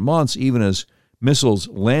in recent months, even as missiles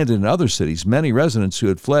landed in other cities. Many residents who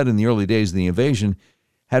had fled in the early days of the invasion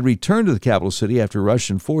had returned to the capital city after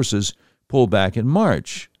Russian forces pulled back in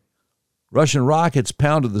March. Russian rockets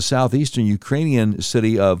pounded the southeastern Ukrainian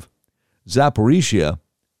city of Zaporizhia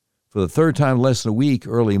for the third time in less than a week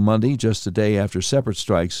early Monday, just a day after separate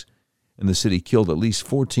strikes in the city killed at least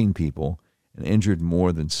 14 people and injured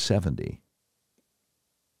more than 70.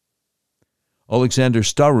 Alexander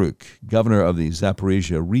Staruk, governor of the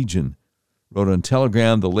Zaporizhia region, wrote on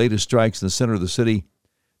Telegram, the latest strikes in the center of the city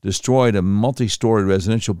destroyed a multi-story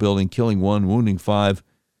residential building, killing 1, wounding 5.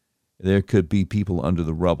 There could be people under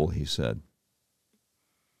the rubble, he said.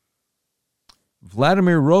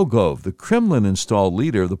 Vladimir Rogov, the Kremlin-installed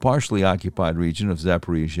leader of the partially occupied region of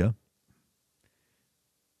Zaporizhia,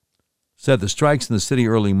 said the strikes in the city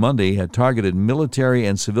early Monday had targeted military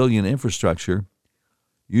and civilian infrastructure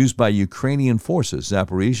used by Ukrainian forces.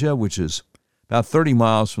 Zaporizhia, which is about 30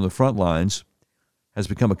 miles from the front lines, has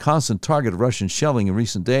become a constant target of Russian shelling in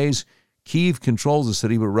recent days. Kyiv controls the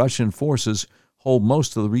city, but Russian forces hold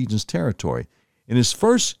most of the region's territory. In his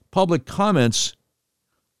first public comments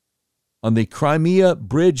on the Crimea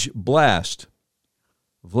bridge blast,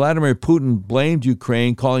 Vladimir Putin blamed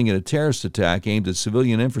Ukraine, calling it a terrorist attack aimed at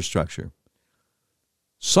civilian infrastructure.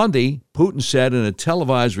 Sunday, Putin said in a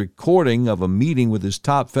televised recording of a meeting with his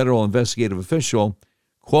top federal investigative official,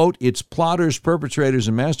 quote, "Its plotters, perpetrators,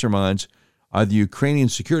 and masterminds are the Ukrainian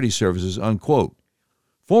security services," unquote.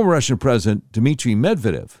 Former Russian President Dmitry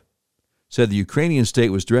Medvedev said the Ukrainian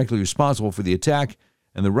state was directly responsible for the attack,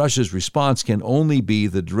 and that Russia's response can only be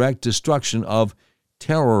the direct destruction of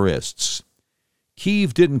terrorists.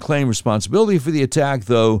 Kyiv didn't claim responsibility for the attack,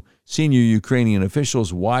 though senior Ukrainian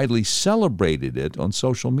officials widely celebrated it on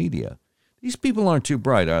social media. These people aren't too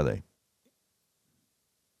bright, are they?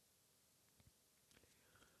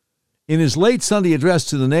 In his late Sunday address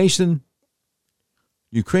to the nation,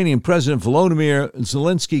 Ukrainian President Volodymyr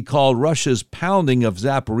Zelensky called Russia's pounding of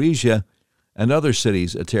Zaporizhia and other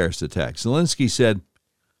cities a terrorist attack. Zelensky said,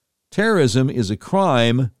 "Terrorism is a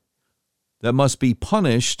crime that must be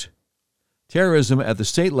punished. Terrorism at the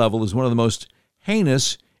state level is one of the most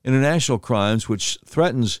heinous international crimes which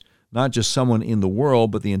threatens not just someone in the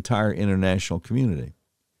world, but the entire international community."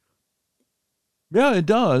 Yeah, it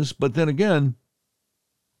does, but then again,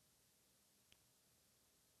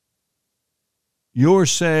 you're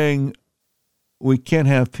saying we can't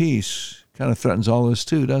have peace. Kind of threatens all this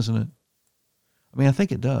too, doesn't it? I mean, I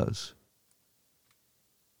think it does.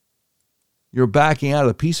 You're backing out of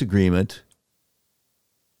the peace agreement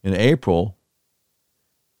in April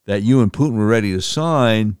that you and Putin were ready to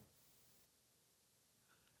sign.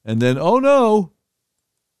 And then, oh no,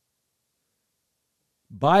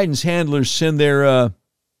 Biden's handlers send their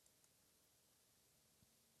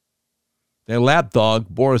lapdog,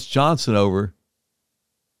 Boris Johnson, over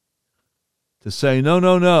to say,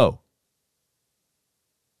 no.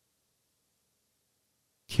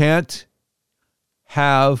 Can't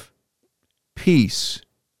have peace.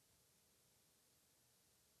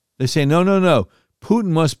 They say, no. Putin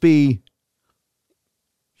must be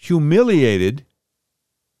humiliated,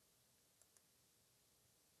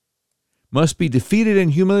 must be defeated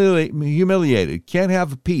and humiliated. Can't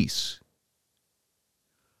have a peace.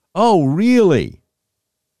 Oh, really?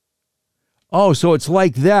 Oh, so it's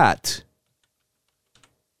like that.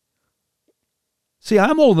 See,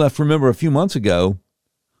 I'm old enough to remember a few months ago,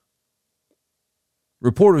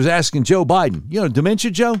 reporters asking Joe Biden, you know,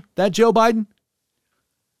 Dementia Joe, that Joe Biden,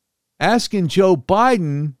 asking Joe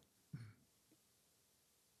Biden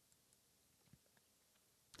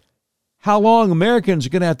how long Americans are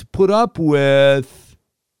going to have to put up with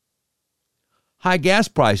high gas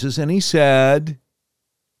prices. And he said,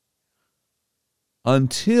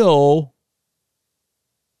 until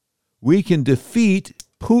we can defeat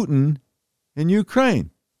Putin in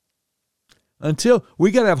Ukraine. Until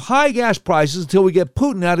we got to have high gas prices until we get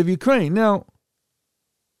Putin out of Ukraine. Now,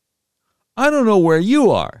 I don't know where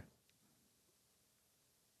you are,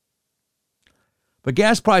 but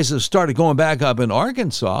gas prices started going back up in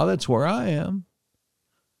Arkansas. That's where I am.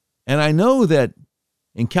 And I know that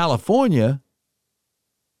in California,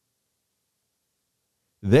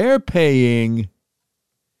 they're paying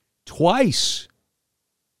twice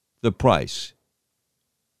the price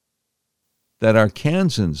that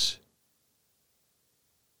Arkansans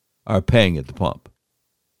are paying at the pump.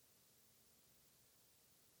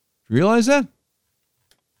 You realize that?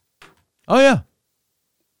 Oh, yeah.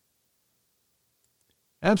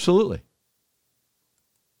 Absolutely.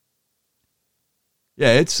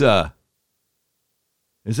 Yeah, it's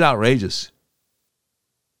outrageous.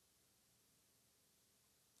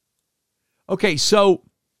 Okay, so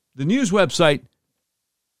the news website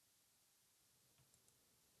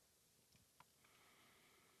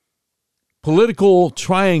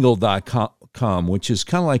politicaltriangle.com, which is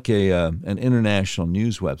kind of like an international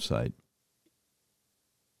news website.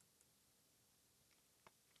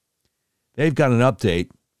 They've got an update.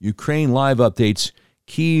 Ukraine Live updates.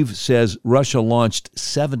 Kyiv says Russia launched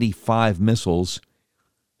 75 missiles.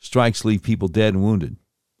 Strikes leave people dead and wounded.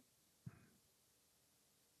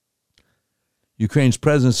 Ukraine's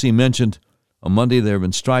presidency mentioned on Monday there have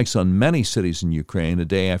been strikes on many cities in Ukraine a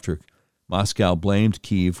day after Moscow blamed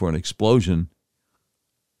Kyiv for an explosion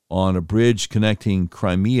on a bridge connecting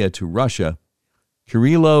Crimea to Russia.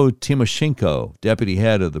 Kirilo Timoshenko, deputy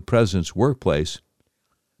head of the president's workplace,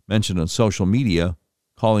 mentioned on social media,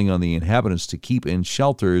 calling on the inhabitants to keep in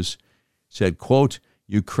shelters, said, quote,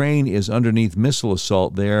 Ukraine is underneath missile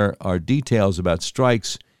assault. There are details about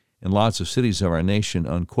strikes in lots of cities of our nation,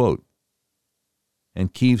 unquote.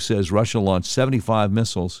 And Kyiv says Russia launched 75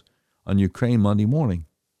 missiles on Ukraine Monday morning.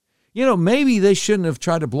 You know, maybe they shouldn't have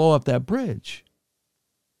tried to blow up that bridge.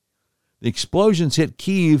 The explosions hit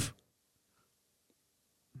Kyiv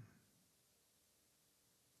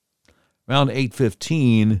around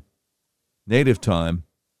 8:15 native time,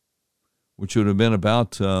 which would have been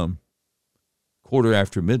about quarter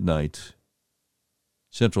after midnight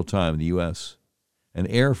Central Time in the U.S.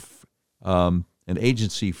 A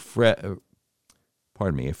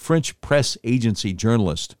French press agency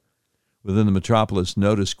journalist within the metropolis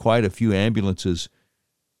noticed quite a few ambulances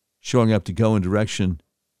showing up to go in direction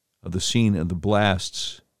of the scene of the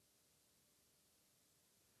blasts.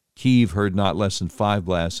 Kyiv heard not less than 5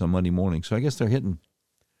 blasts on Monday morning, so I guess they're hitting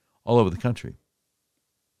all over the country.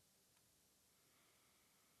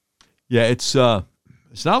 Yeah, it's not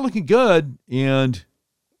looking good, and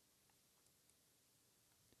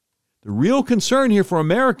The real concern here for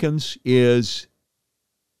Americans is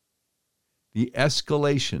the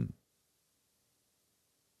escalation.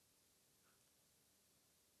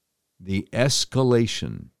 The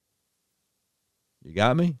escalation. You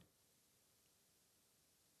got me?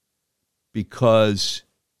 Because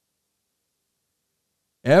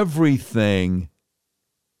everything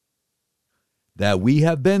that we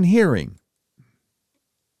have been hearing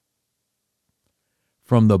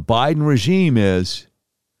from the Biden regime is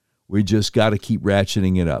we just got to keep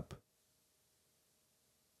ratcheting it up.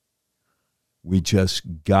 We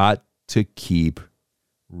just got to keep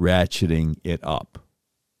ratcheting it up.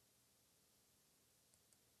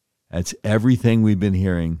 That's everything we've been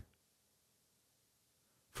hearing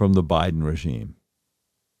from the Biden regime.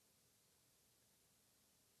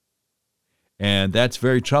 And that's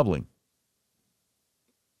very troubling.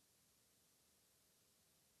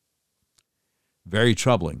 Very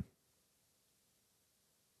troubling.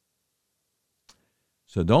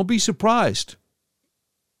 So don't be surprised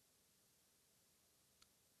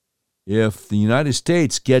if the United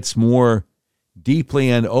States gets more deeply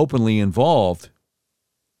and openly involved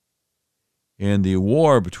in the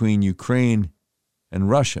war between Ukraine and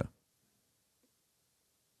Russia.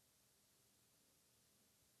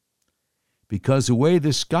 Because the way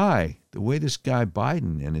this guy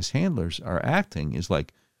Biden and his handlers are acting is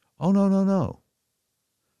like, oh, no.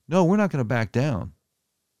 No, we're not going to back down.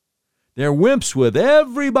 They're wimps with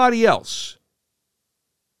everybody else.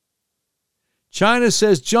 China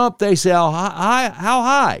says jump, they say how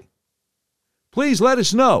high? Please let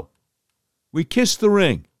us know. We kissed the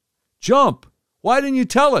ring. Jump. Why didn't you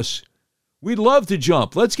tell us? We'd love to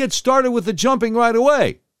jump. Let's get started with the jumping right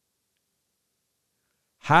away.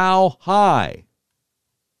 How high?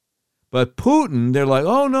 But Putin, they're like,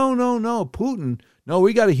 oh, no. Putin, no,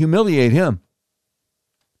 we got to humiliate him.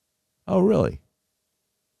 Oh, really?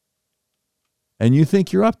 And you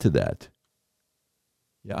think you're up to that?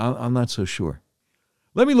 Yeah, I'm not so sure.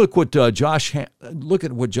 Let me look at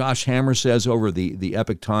what Josh Hammer says over the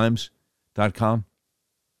EpochTimes.com.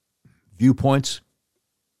 Viewpoints.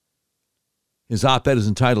 His op-ed is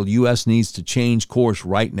entitled, U.S. Needs to Change Course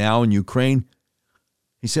Right Now in Ukraine.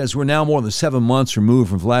 He says, we're now more than 7 months removed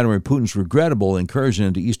from Vladimir Putin's regrettable incursion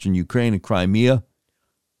into eastern Ukraine and Crimea.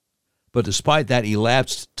 But despite that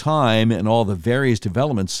elapsed time and all the various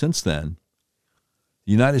developments since then,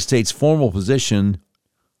 the United States' formal position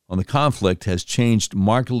on the conflict has changed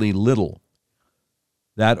markedly little.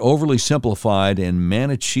 That overly simplified and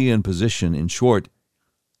Manichaean position, in short,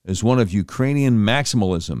 is one of Ukrainian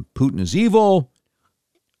maximalism. Putin is evil,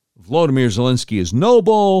 Volodymyr Zelensky is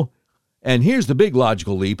noble, and here's the big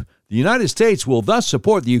logical leap. The United States will thus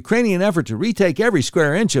support the Ukrainian effort to retake every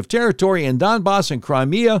square inch of territory in Donbass and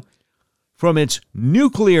Crimea from its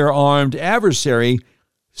nuclear-armed adversary,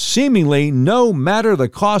 seemingly no matter the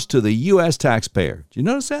cost to the U.S. taxpayer. Do you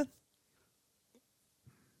notice that?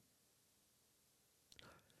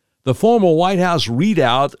 The formal White House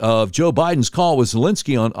readout of Joe Biden's call with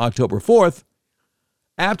Zelensky on October 4th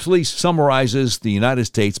aptly summarizes the United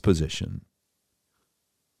States' position.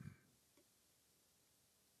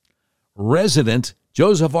 Resident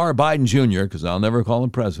Joseph R. Biden Jr., because I'll never call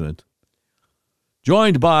him president,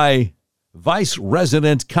 joined by Vice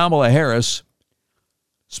President Kamala Harris,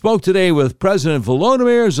 spoke today with President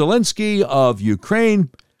Volodymyr Zelensky of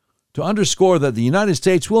Ukraine to underscore that the United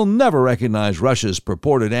States will never recognize Russia's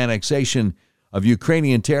purported annexation of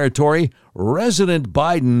Ukrainian territory. President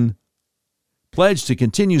Biden pledged to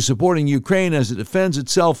continue supporting Ukraine as it defends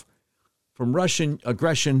itself from Russian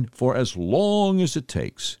aggression for as long as it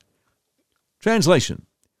takes. Translation: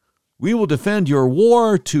 we will defend your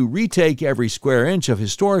war to retake every square inch of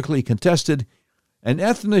historically contested and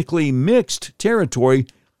ethnically mixed territory,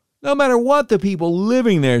 no matter what the people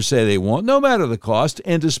living there say they want, no matter the cost,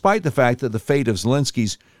 and despite the fact that the fate of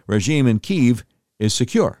Zelensky's regime in Kyiv is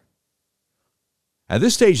secure. At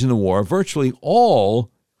this stage in the war, virtually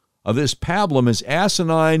all of this pablum is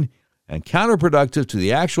asinine and counterproductive to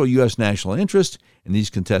the actual U.S. national interest in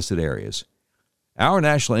these contested areas. Our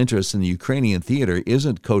national interest in the Ukrainian theater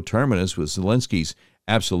isn't coterminous with Zelensky's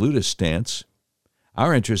absolutist stance.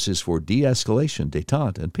 Our interest is for de-escalation,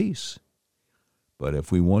 détente, and peace. But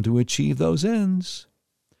if we want to achieve those ends,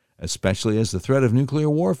 especially as the threat of nuclear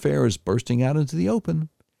warfare is bursting out into the open,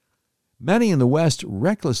 many in the West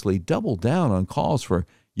recklessly double down on calls for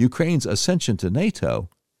Ukraine's ascension to NATO,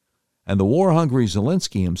 and the war-hungry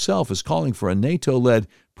Zelensky himself is calling for a NATO-led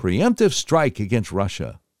preemptive strike against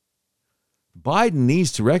Russia. Biden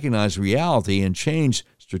needs to recognize reality and change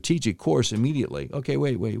strategic course immediately. Okay,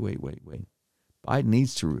 wait. Biden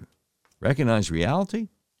needs to recognize reality?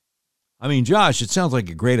 I mean, Josh, it sounds like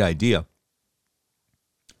a great idea.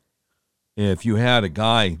 If you had a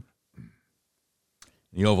guy in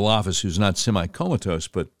the Oval Office who's not semi-comatose,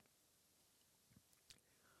 but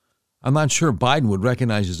I'm not sure Biden would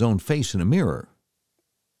recognize his own face in a mirror.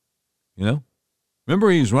 You know?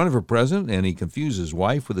 Remember he was running for president and he confused his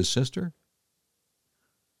wife with his sister?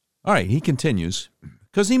 All right, he continues,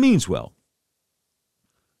 because he means well.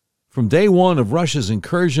 From day one of Russia's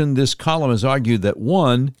incursion, this column has argued that,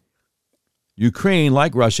 one, Ukraine,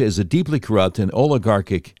 like Russia, is a deeply corrupt and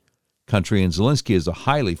oligarchic country, and Zelensky is a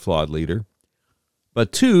highly flawed leader.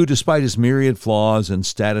 But two, despite his myriad flaws and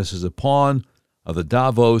status as a pawn of the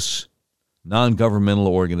Davos non-governmental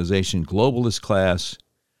organization globalist class,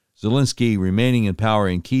 Zelensky remaining in power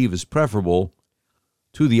in Kyiv is preferable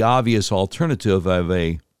to the obvious alternative of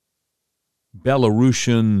a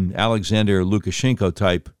Belarusian Alexander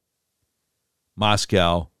Lukashenko-type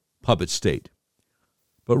Moscow puppet state.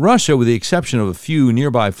 But Russia, with the exception of a few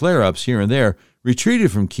nearby flare-ups here and there,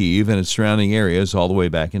 retreated from Kyiv and its surrounding areas all the way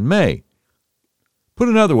back in May. Put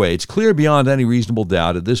another way, it's clear beyond any reasonable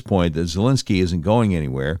doubt at this point that Zelensky isn't going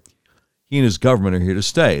anywhere. He and his government are here to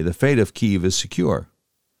stay. The fate of Kyiv is secure.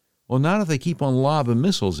 Well, not if they keep on lobbing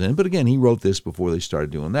missiles in, but again, he wrote this before they started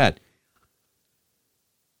doing that.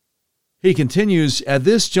 He continues, at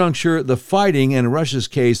this juncture, the fighting, and in Russia's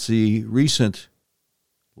case, the recent,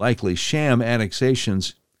 likely sham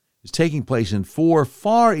annexations, is taking place in 4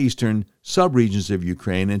 far eastern subregions of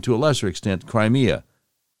Ukraine and to a lesser extent, Crimea.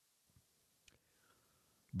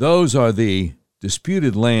 Those are the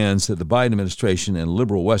disputed lands that the Biden administration and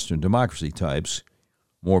liberal Western democracy types,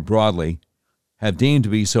 more broadly, have deemed to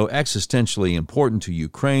be so existentially important to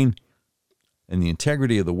Ukraine and the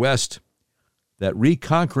integrity of the West that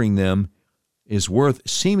reconquering them is worth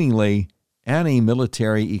seemingly any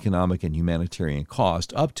military, economic, and humanitarian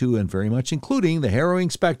cost, up to and very much including the harrowing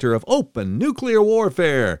specter of open nuclear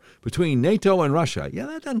warfare between NATO and Russia. Yeah,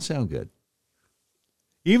 that doesn't sound good.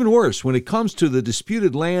 Even worse, when it comes to the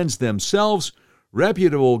disputed lands themselves,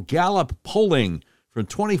 reputable Gallup polling from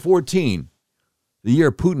 2014, the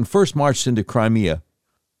year Putin first marched into Crimea,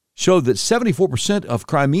 showed that 74% of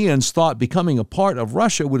Crimeans thought becoming a part of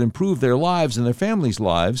Russia would improve their lives and their families'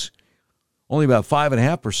 lives. Only about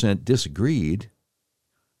 5.5% disagreed.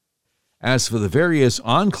 As for the various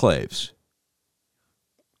enclaves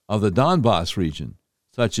of the Donbass region,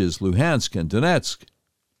 such as Luhansk and Donetsk,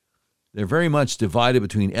 they're very much divided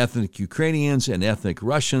between ethnic Ukrainians and ethnic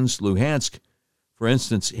Russians. Luhansk, for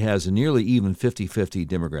instance, has a nearly even 50-50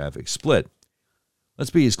 demographic split.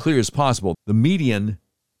 Let's be as clear as possible. The median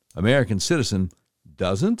American citizen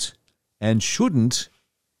doesn't and shouldn't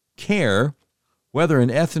care whether an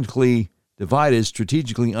ethnically divided,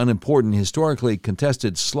 strategically unimportant, historically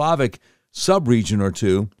contested Slavic subregion or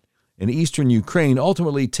two in eastern Ukraine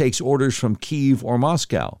ultimately takes orders from Kyiv or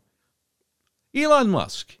Moscow. Elon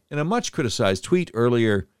Musk, in a much criticized tweet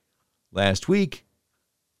earlier last week,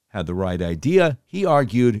 had the right idea. He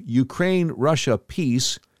argued Ukraine-Russia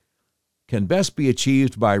peace can best be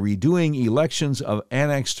achieved by redoing elections of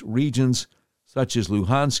annexed regions such as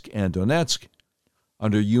Luhansk and Donetsk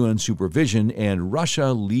under UN supervision, and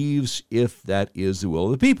Russia leaves if that is the will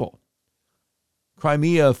of the people.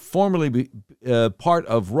 Crimea, formerly part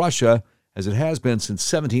of Russia, as it has been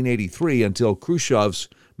since 1783 until Khrushchev's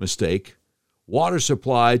mistake, water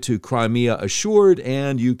supply to Crimea assured,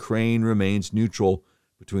 and Ukraine remains neutral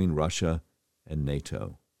between Russia and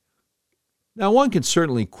NATO. Now, one can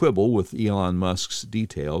certainly quibble with Elon Musk's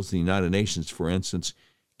details. The United Nations, for instance,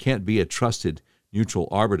 can't be a trusted neutral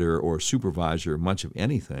arbiter or supervisor of much of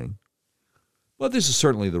anything. But this is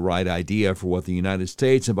certainly the right idea for what the United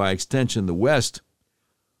States, and by extension the West,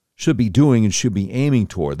 should be doing and should be aiming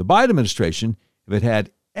toward. The Biden administration, if it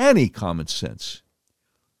had any common sense,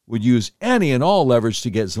 would use any and all leverage to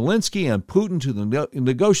get Zelensky and Putin to the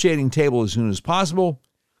negotiating table as soon as possible,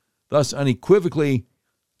 thus unequivocally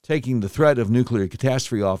taking the threat of nuclear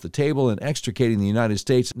catastrophe off the table and extricating the United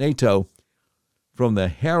States and NATO from the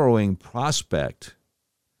harrowing prospect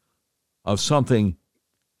of something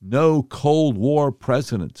no Cold War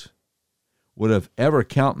president would have ever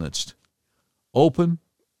countenanced: open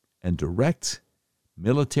and direct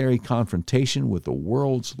military confrontation with the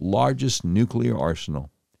world's largest nuclear arsenal.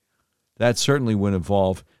 That certainly would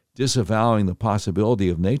involve disavowing the possibility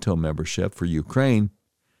of NATO membership for Ukraine.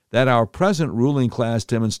 That our present ruling class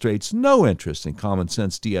demonstrates no interest in common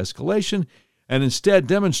sense de-escalation and instead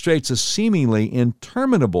demonstrates a seemingly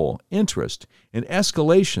interminable interest in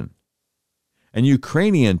escalation. And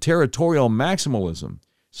Ukrainian territorial maximalism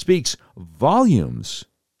speaks volumes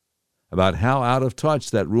about how out of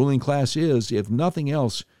touch that ruling class is. If nothing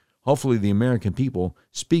else, hopefully the American people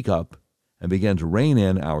speak up and begin to rein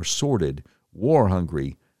in our sordid,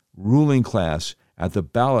 war-hungry, ruling class at the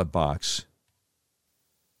ballot box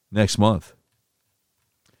next month.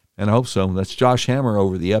 And I hope so. That's Josh Hammer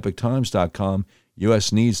over at theepictimes.com.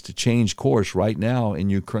 U.S. needs to change course right now in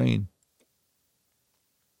Ukraine.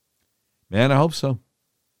 Man, I hope so.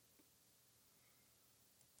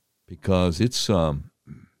 Because it's not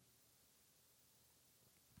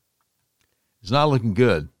looking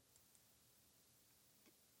good.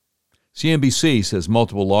 CNBC says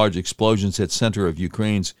multiple large explosions hit center of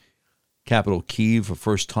Ukraine's capital, Kyiv, for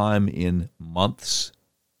first time in months.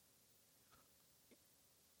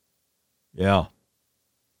 Yeah.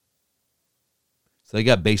 So they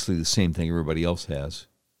got basically the same thing everybody else has.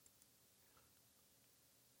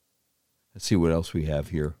 Let's see what else we have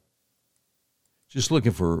here. Just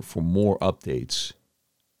looking for more updates.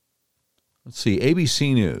 Let's see,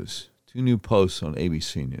 ABC News. 2 new posts on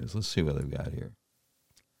ABC News. Let's see what they've got here.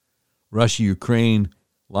 Russia-Ukraine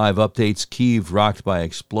live updates. Kyiv rocked by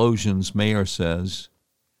explosions, mayor says.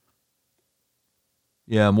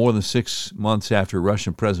 Yeah, more than 6 months after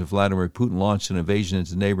Russian President Vladimir Putin launched an invasion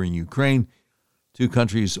into neighboring Ukraine, 2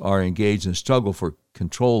 countries are engaged in a struggle for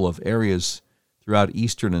control of areas throughout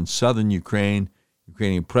eastern and southern Ukraine.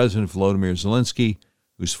 Ukrainian President Volodymyr Zelensky,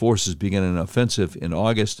 whose forces began an offensive in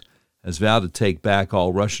August, has vowed to take back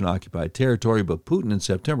all Russian-occupied territory, but Putin in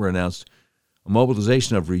September announced a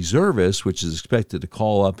mobilization of reservists, which is expected to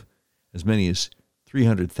call up as many as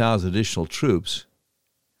 300,000 additional troops.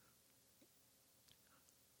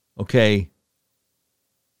 Okay,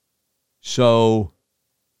 so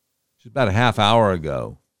just about a half hour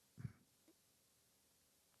ago,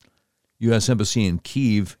 U.S. Embassy in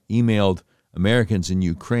Kyiv emailed Americans in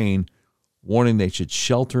Ukraine warning they should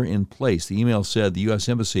shelter in place. The email said the U.S.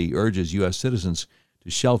 Embassy urges U.S. citizens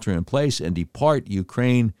to shelter in place and depart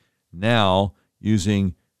Ukraine now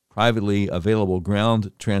using privately available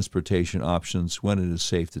ground transportation options when it is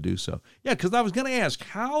safe to do so. Yeah, because I was going to ask,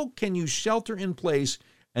 how can you shelter in place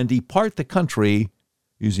and depart the country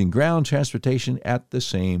using ground transportation at the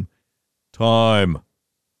same time?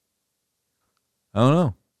 I don't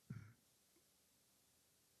know.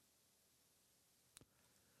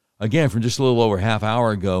 Again, from just a little over half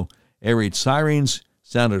hour ago, air raid sirens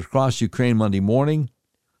sounded across Ukraine Monday morning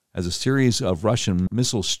as a series of Russian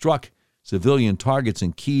missiles struck civilian targets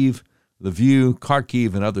in Kyiv, Lviv,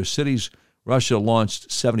 Kharkiv, and other cities. Russia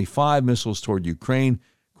launched 75 missiles toward Ukraine,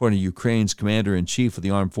 according to Ukraine's commander-in-chief of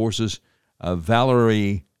the armed forces,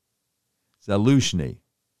 Valery Zaluzhny.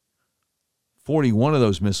 41 of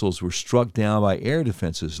those missiles were struck down by air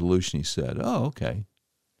defenses, Zaluzhny said. Oh, okay.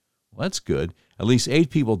 Well, that's good. At least 8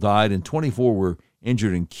 people died and 24 were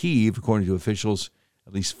injured in Kyiv, according to officials.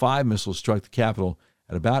 At least 5 missiles struck the capital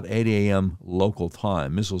at about 8 a.m. local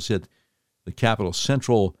time. Missiles hit the capital's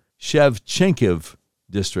central Shevchenkiv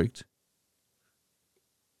district,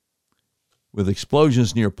 with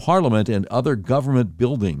explosions near Parliament and other government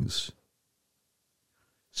buildings.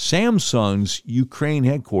 Samsung's Ukraine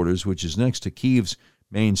headquarters, which is next to Kyiv's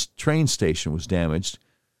main train station, was damaged.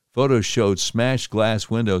 Photos showed smashed glass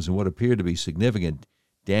windows and what appeared to be significant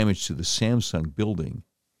damage to the Samsung building.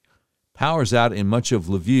 Power's out in much of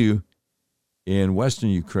Lviv in western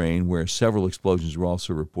Ukraine, where several explosions were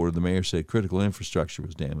also reported. The mayor said critical infrastructure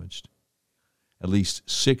was damaged. At least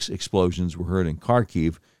 6 explosions were heard in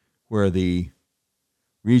Kharkiv, where the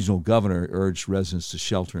regional governor urged residents to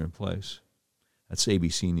shelter in place. That's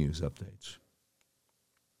ABC News updates.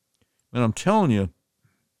 And I'm telling you,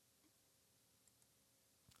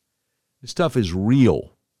 this stuff is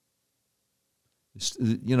real.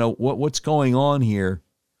 You know, what's going on here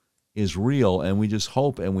is real, and we just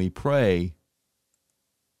hope and we pray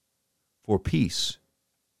for peace,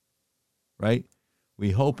 right?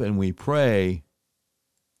 We hope and we pray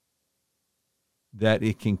that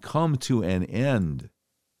it can come to an end.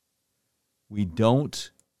 We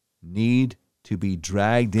don't need to be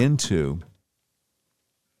dragged into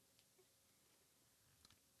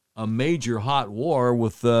a major hot war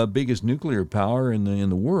with the biggest nuclear power in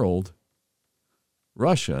the world,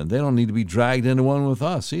 Russia. And they don't need to be dragged into one with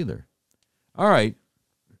us either. All right.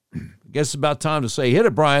 I guess it's about time to say, hit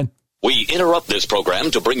it, Brian. We interrupt this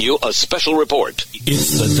program to bring you a special report.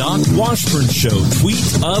 It's the Doc Washburn Show tweet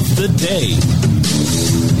of the day.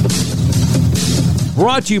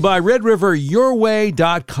 Brought to you by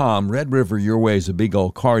RedRiverYourWay.com. Red River Your Way is a big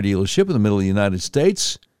old car dealership in the middle of the United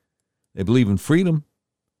States. They believe in freedom,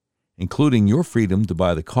 including your freedom to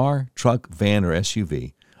buy the car, truck, van, or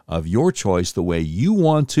SUV of your choice the way you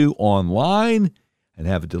want to online and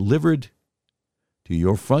have it delivered to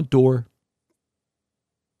your front door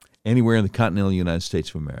anywhere in the continental United States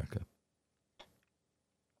of America.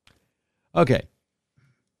 Okay.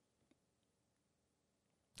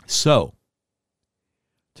 So,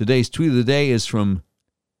 today's tweet of the day is from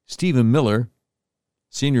Stephen Miller,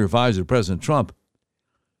 senior advisor to President Trump.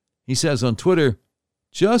 He says on Twitter,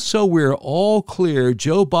 just so we're all clear,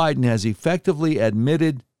 Joe Biden has effectively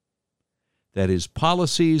admitted that his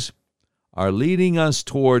policies are leading us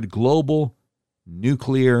toward global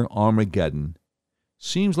nuclear Armageddon.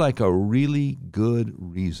 Seems like a really good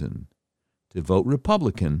reason to vote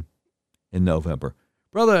Republican in November.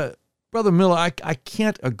 Brother Miller, I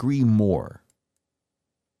can't agree more.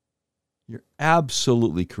 You're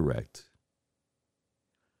absolutely correct.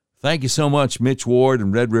 Thank you so much, Mitch Ward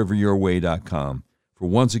and RedRiverYourWay.com, for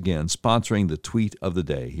once again sponsoring the tweet of the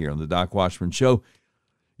day here on the Doc Washburn Show.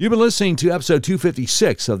 You've been listening to episode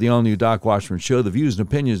 256 of the all-new Doc Washburn Show. The views and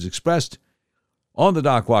opinions expressed on the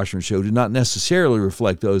Doc Washburn Show do not necessarily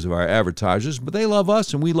reflect those of our advertisers, but they love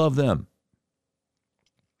us and we love them.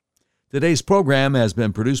 Today's program has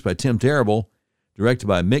been produced by Tim Terrible, directed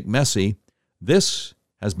by Mick Messy. This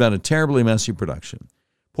has been a terribly messy production.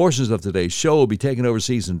 Portions of today's show will be taken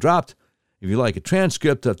overseas and dropped. If you like a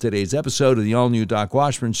transcript of today's episode of the all-new Doc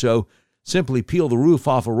Washburn Show, simply peel the roof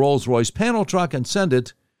off a Rolls-Royce panel truck and send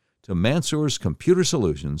it to Mansour's Computer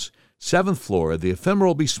Solutions, 7th floor of the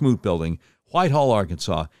ephemeral B. Smoot Building, Whitehall,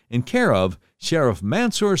 Arkansas, in care of Sheriff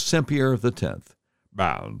Mansour Sempier X.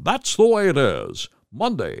 And that's the way it is.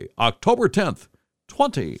 Monday, October 10th,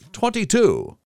 2022.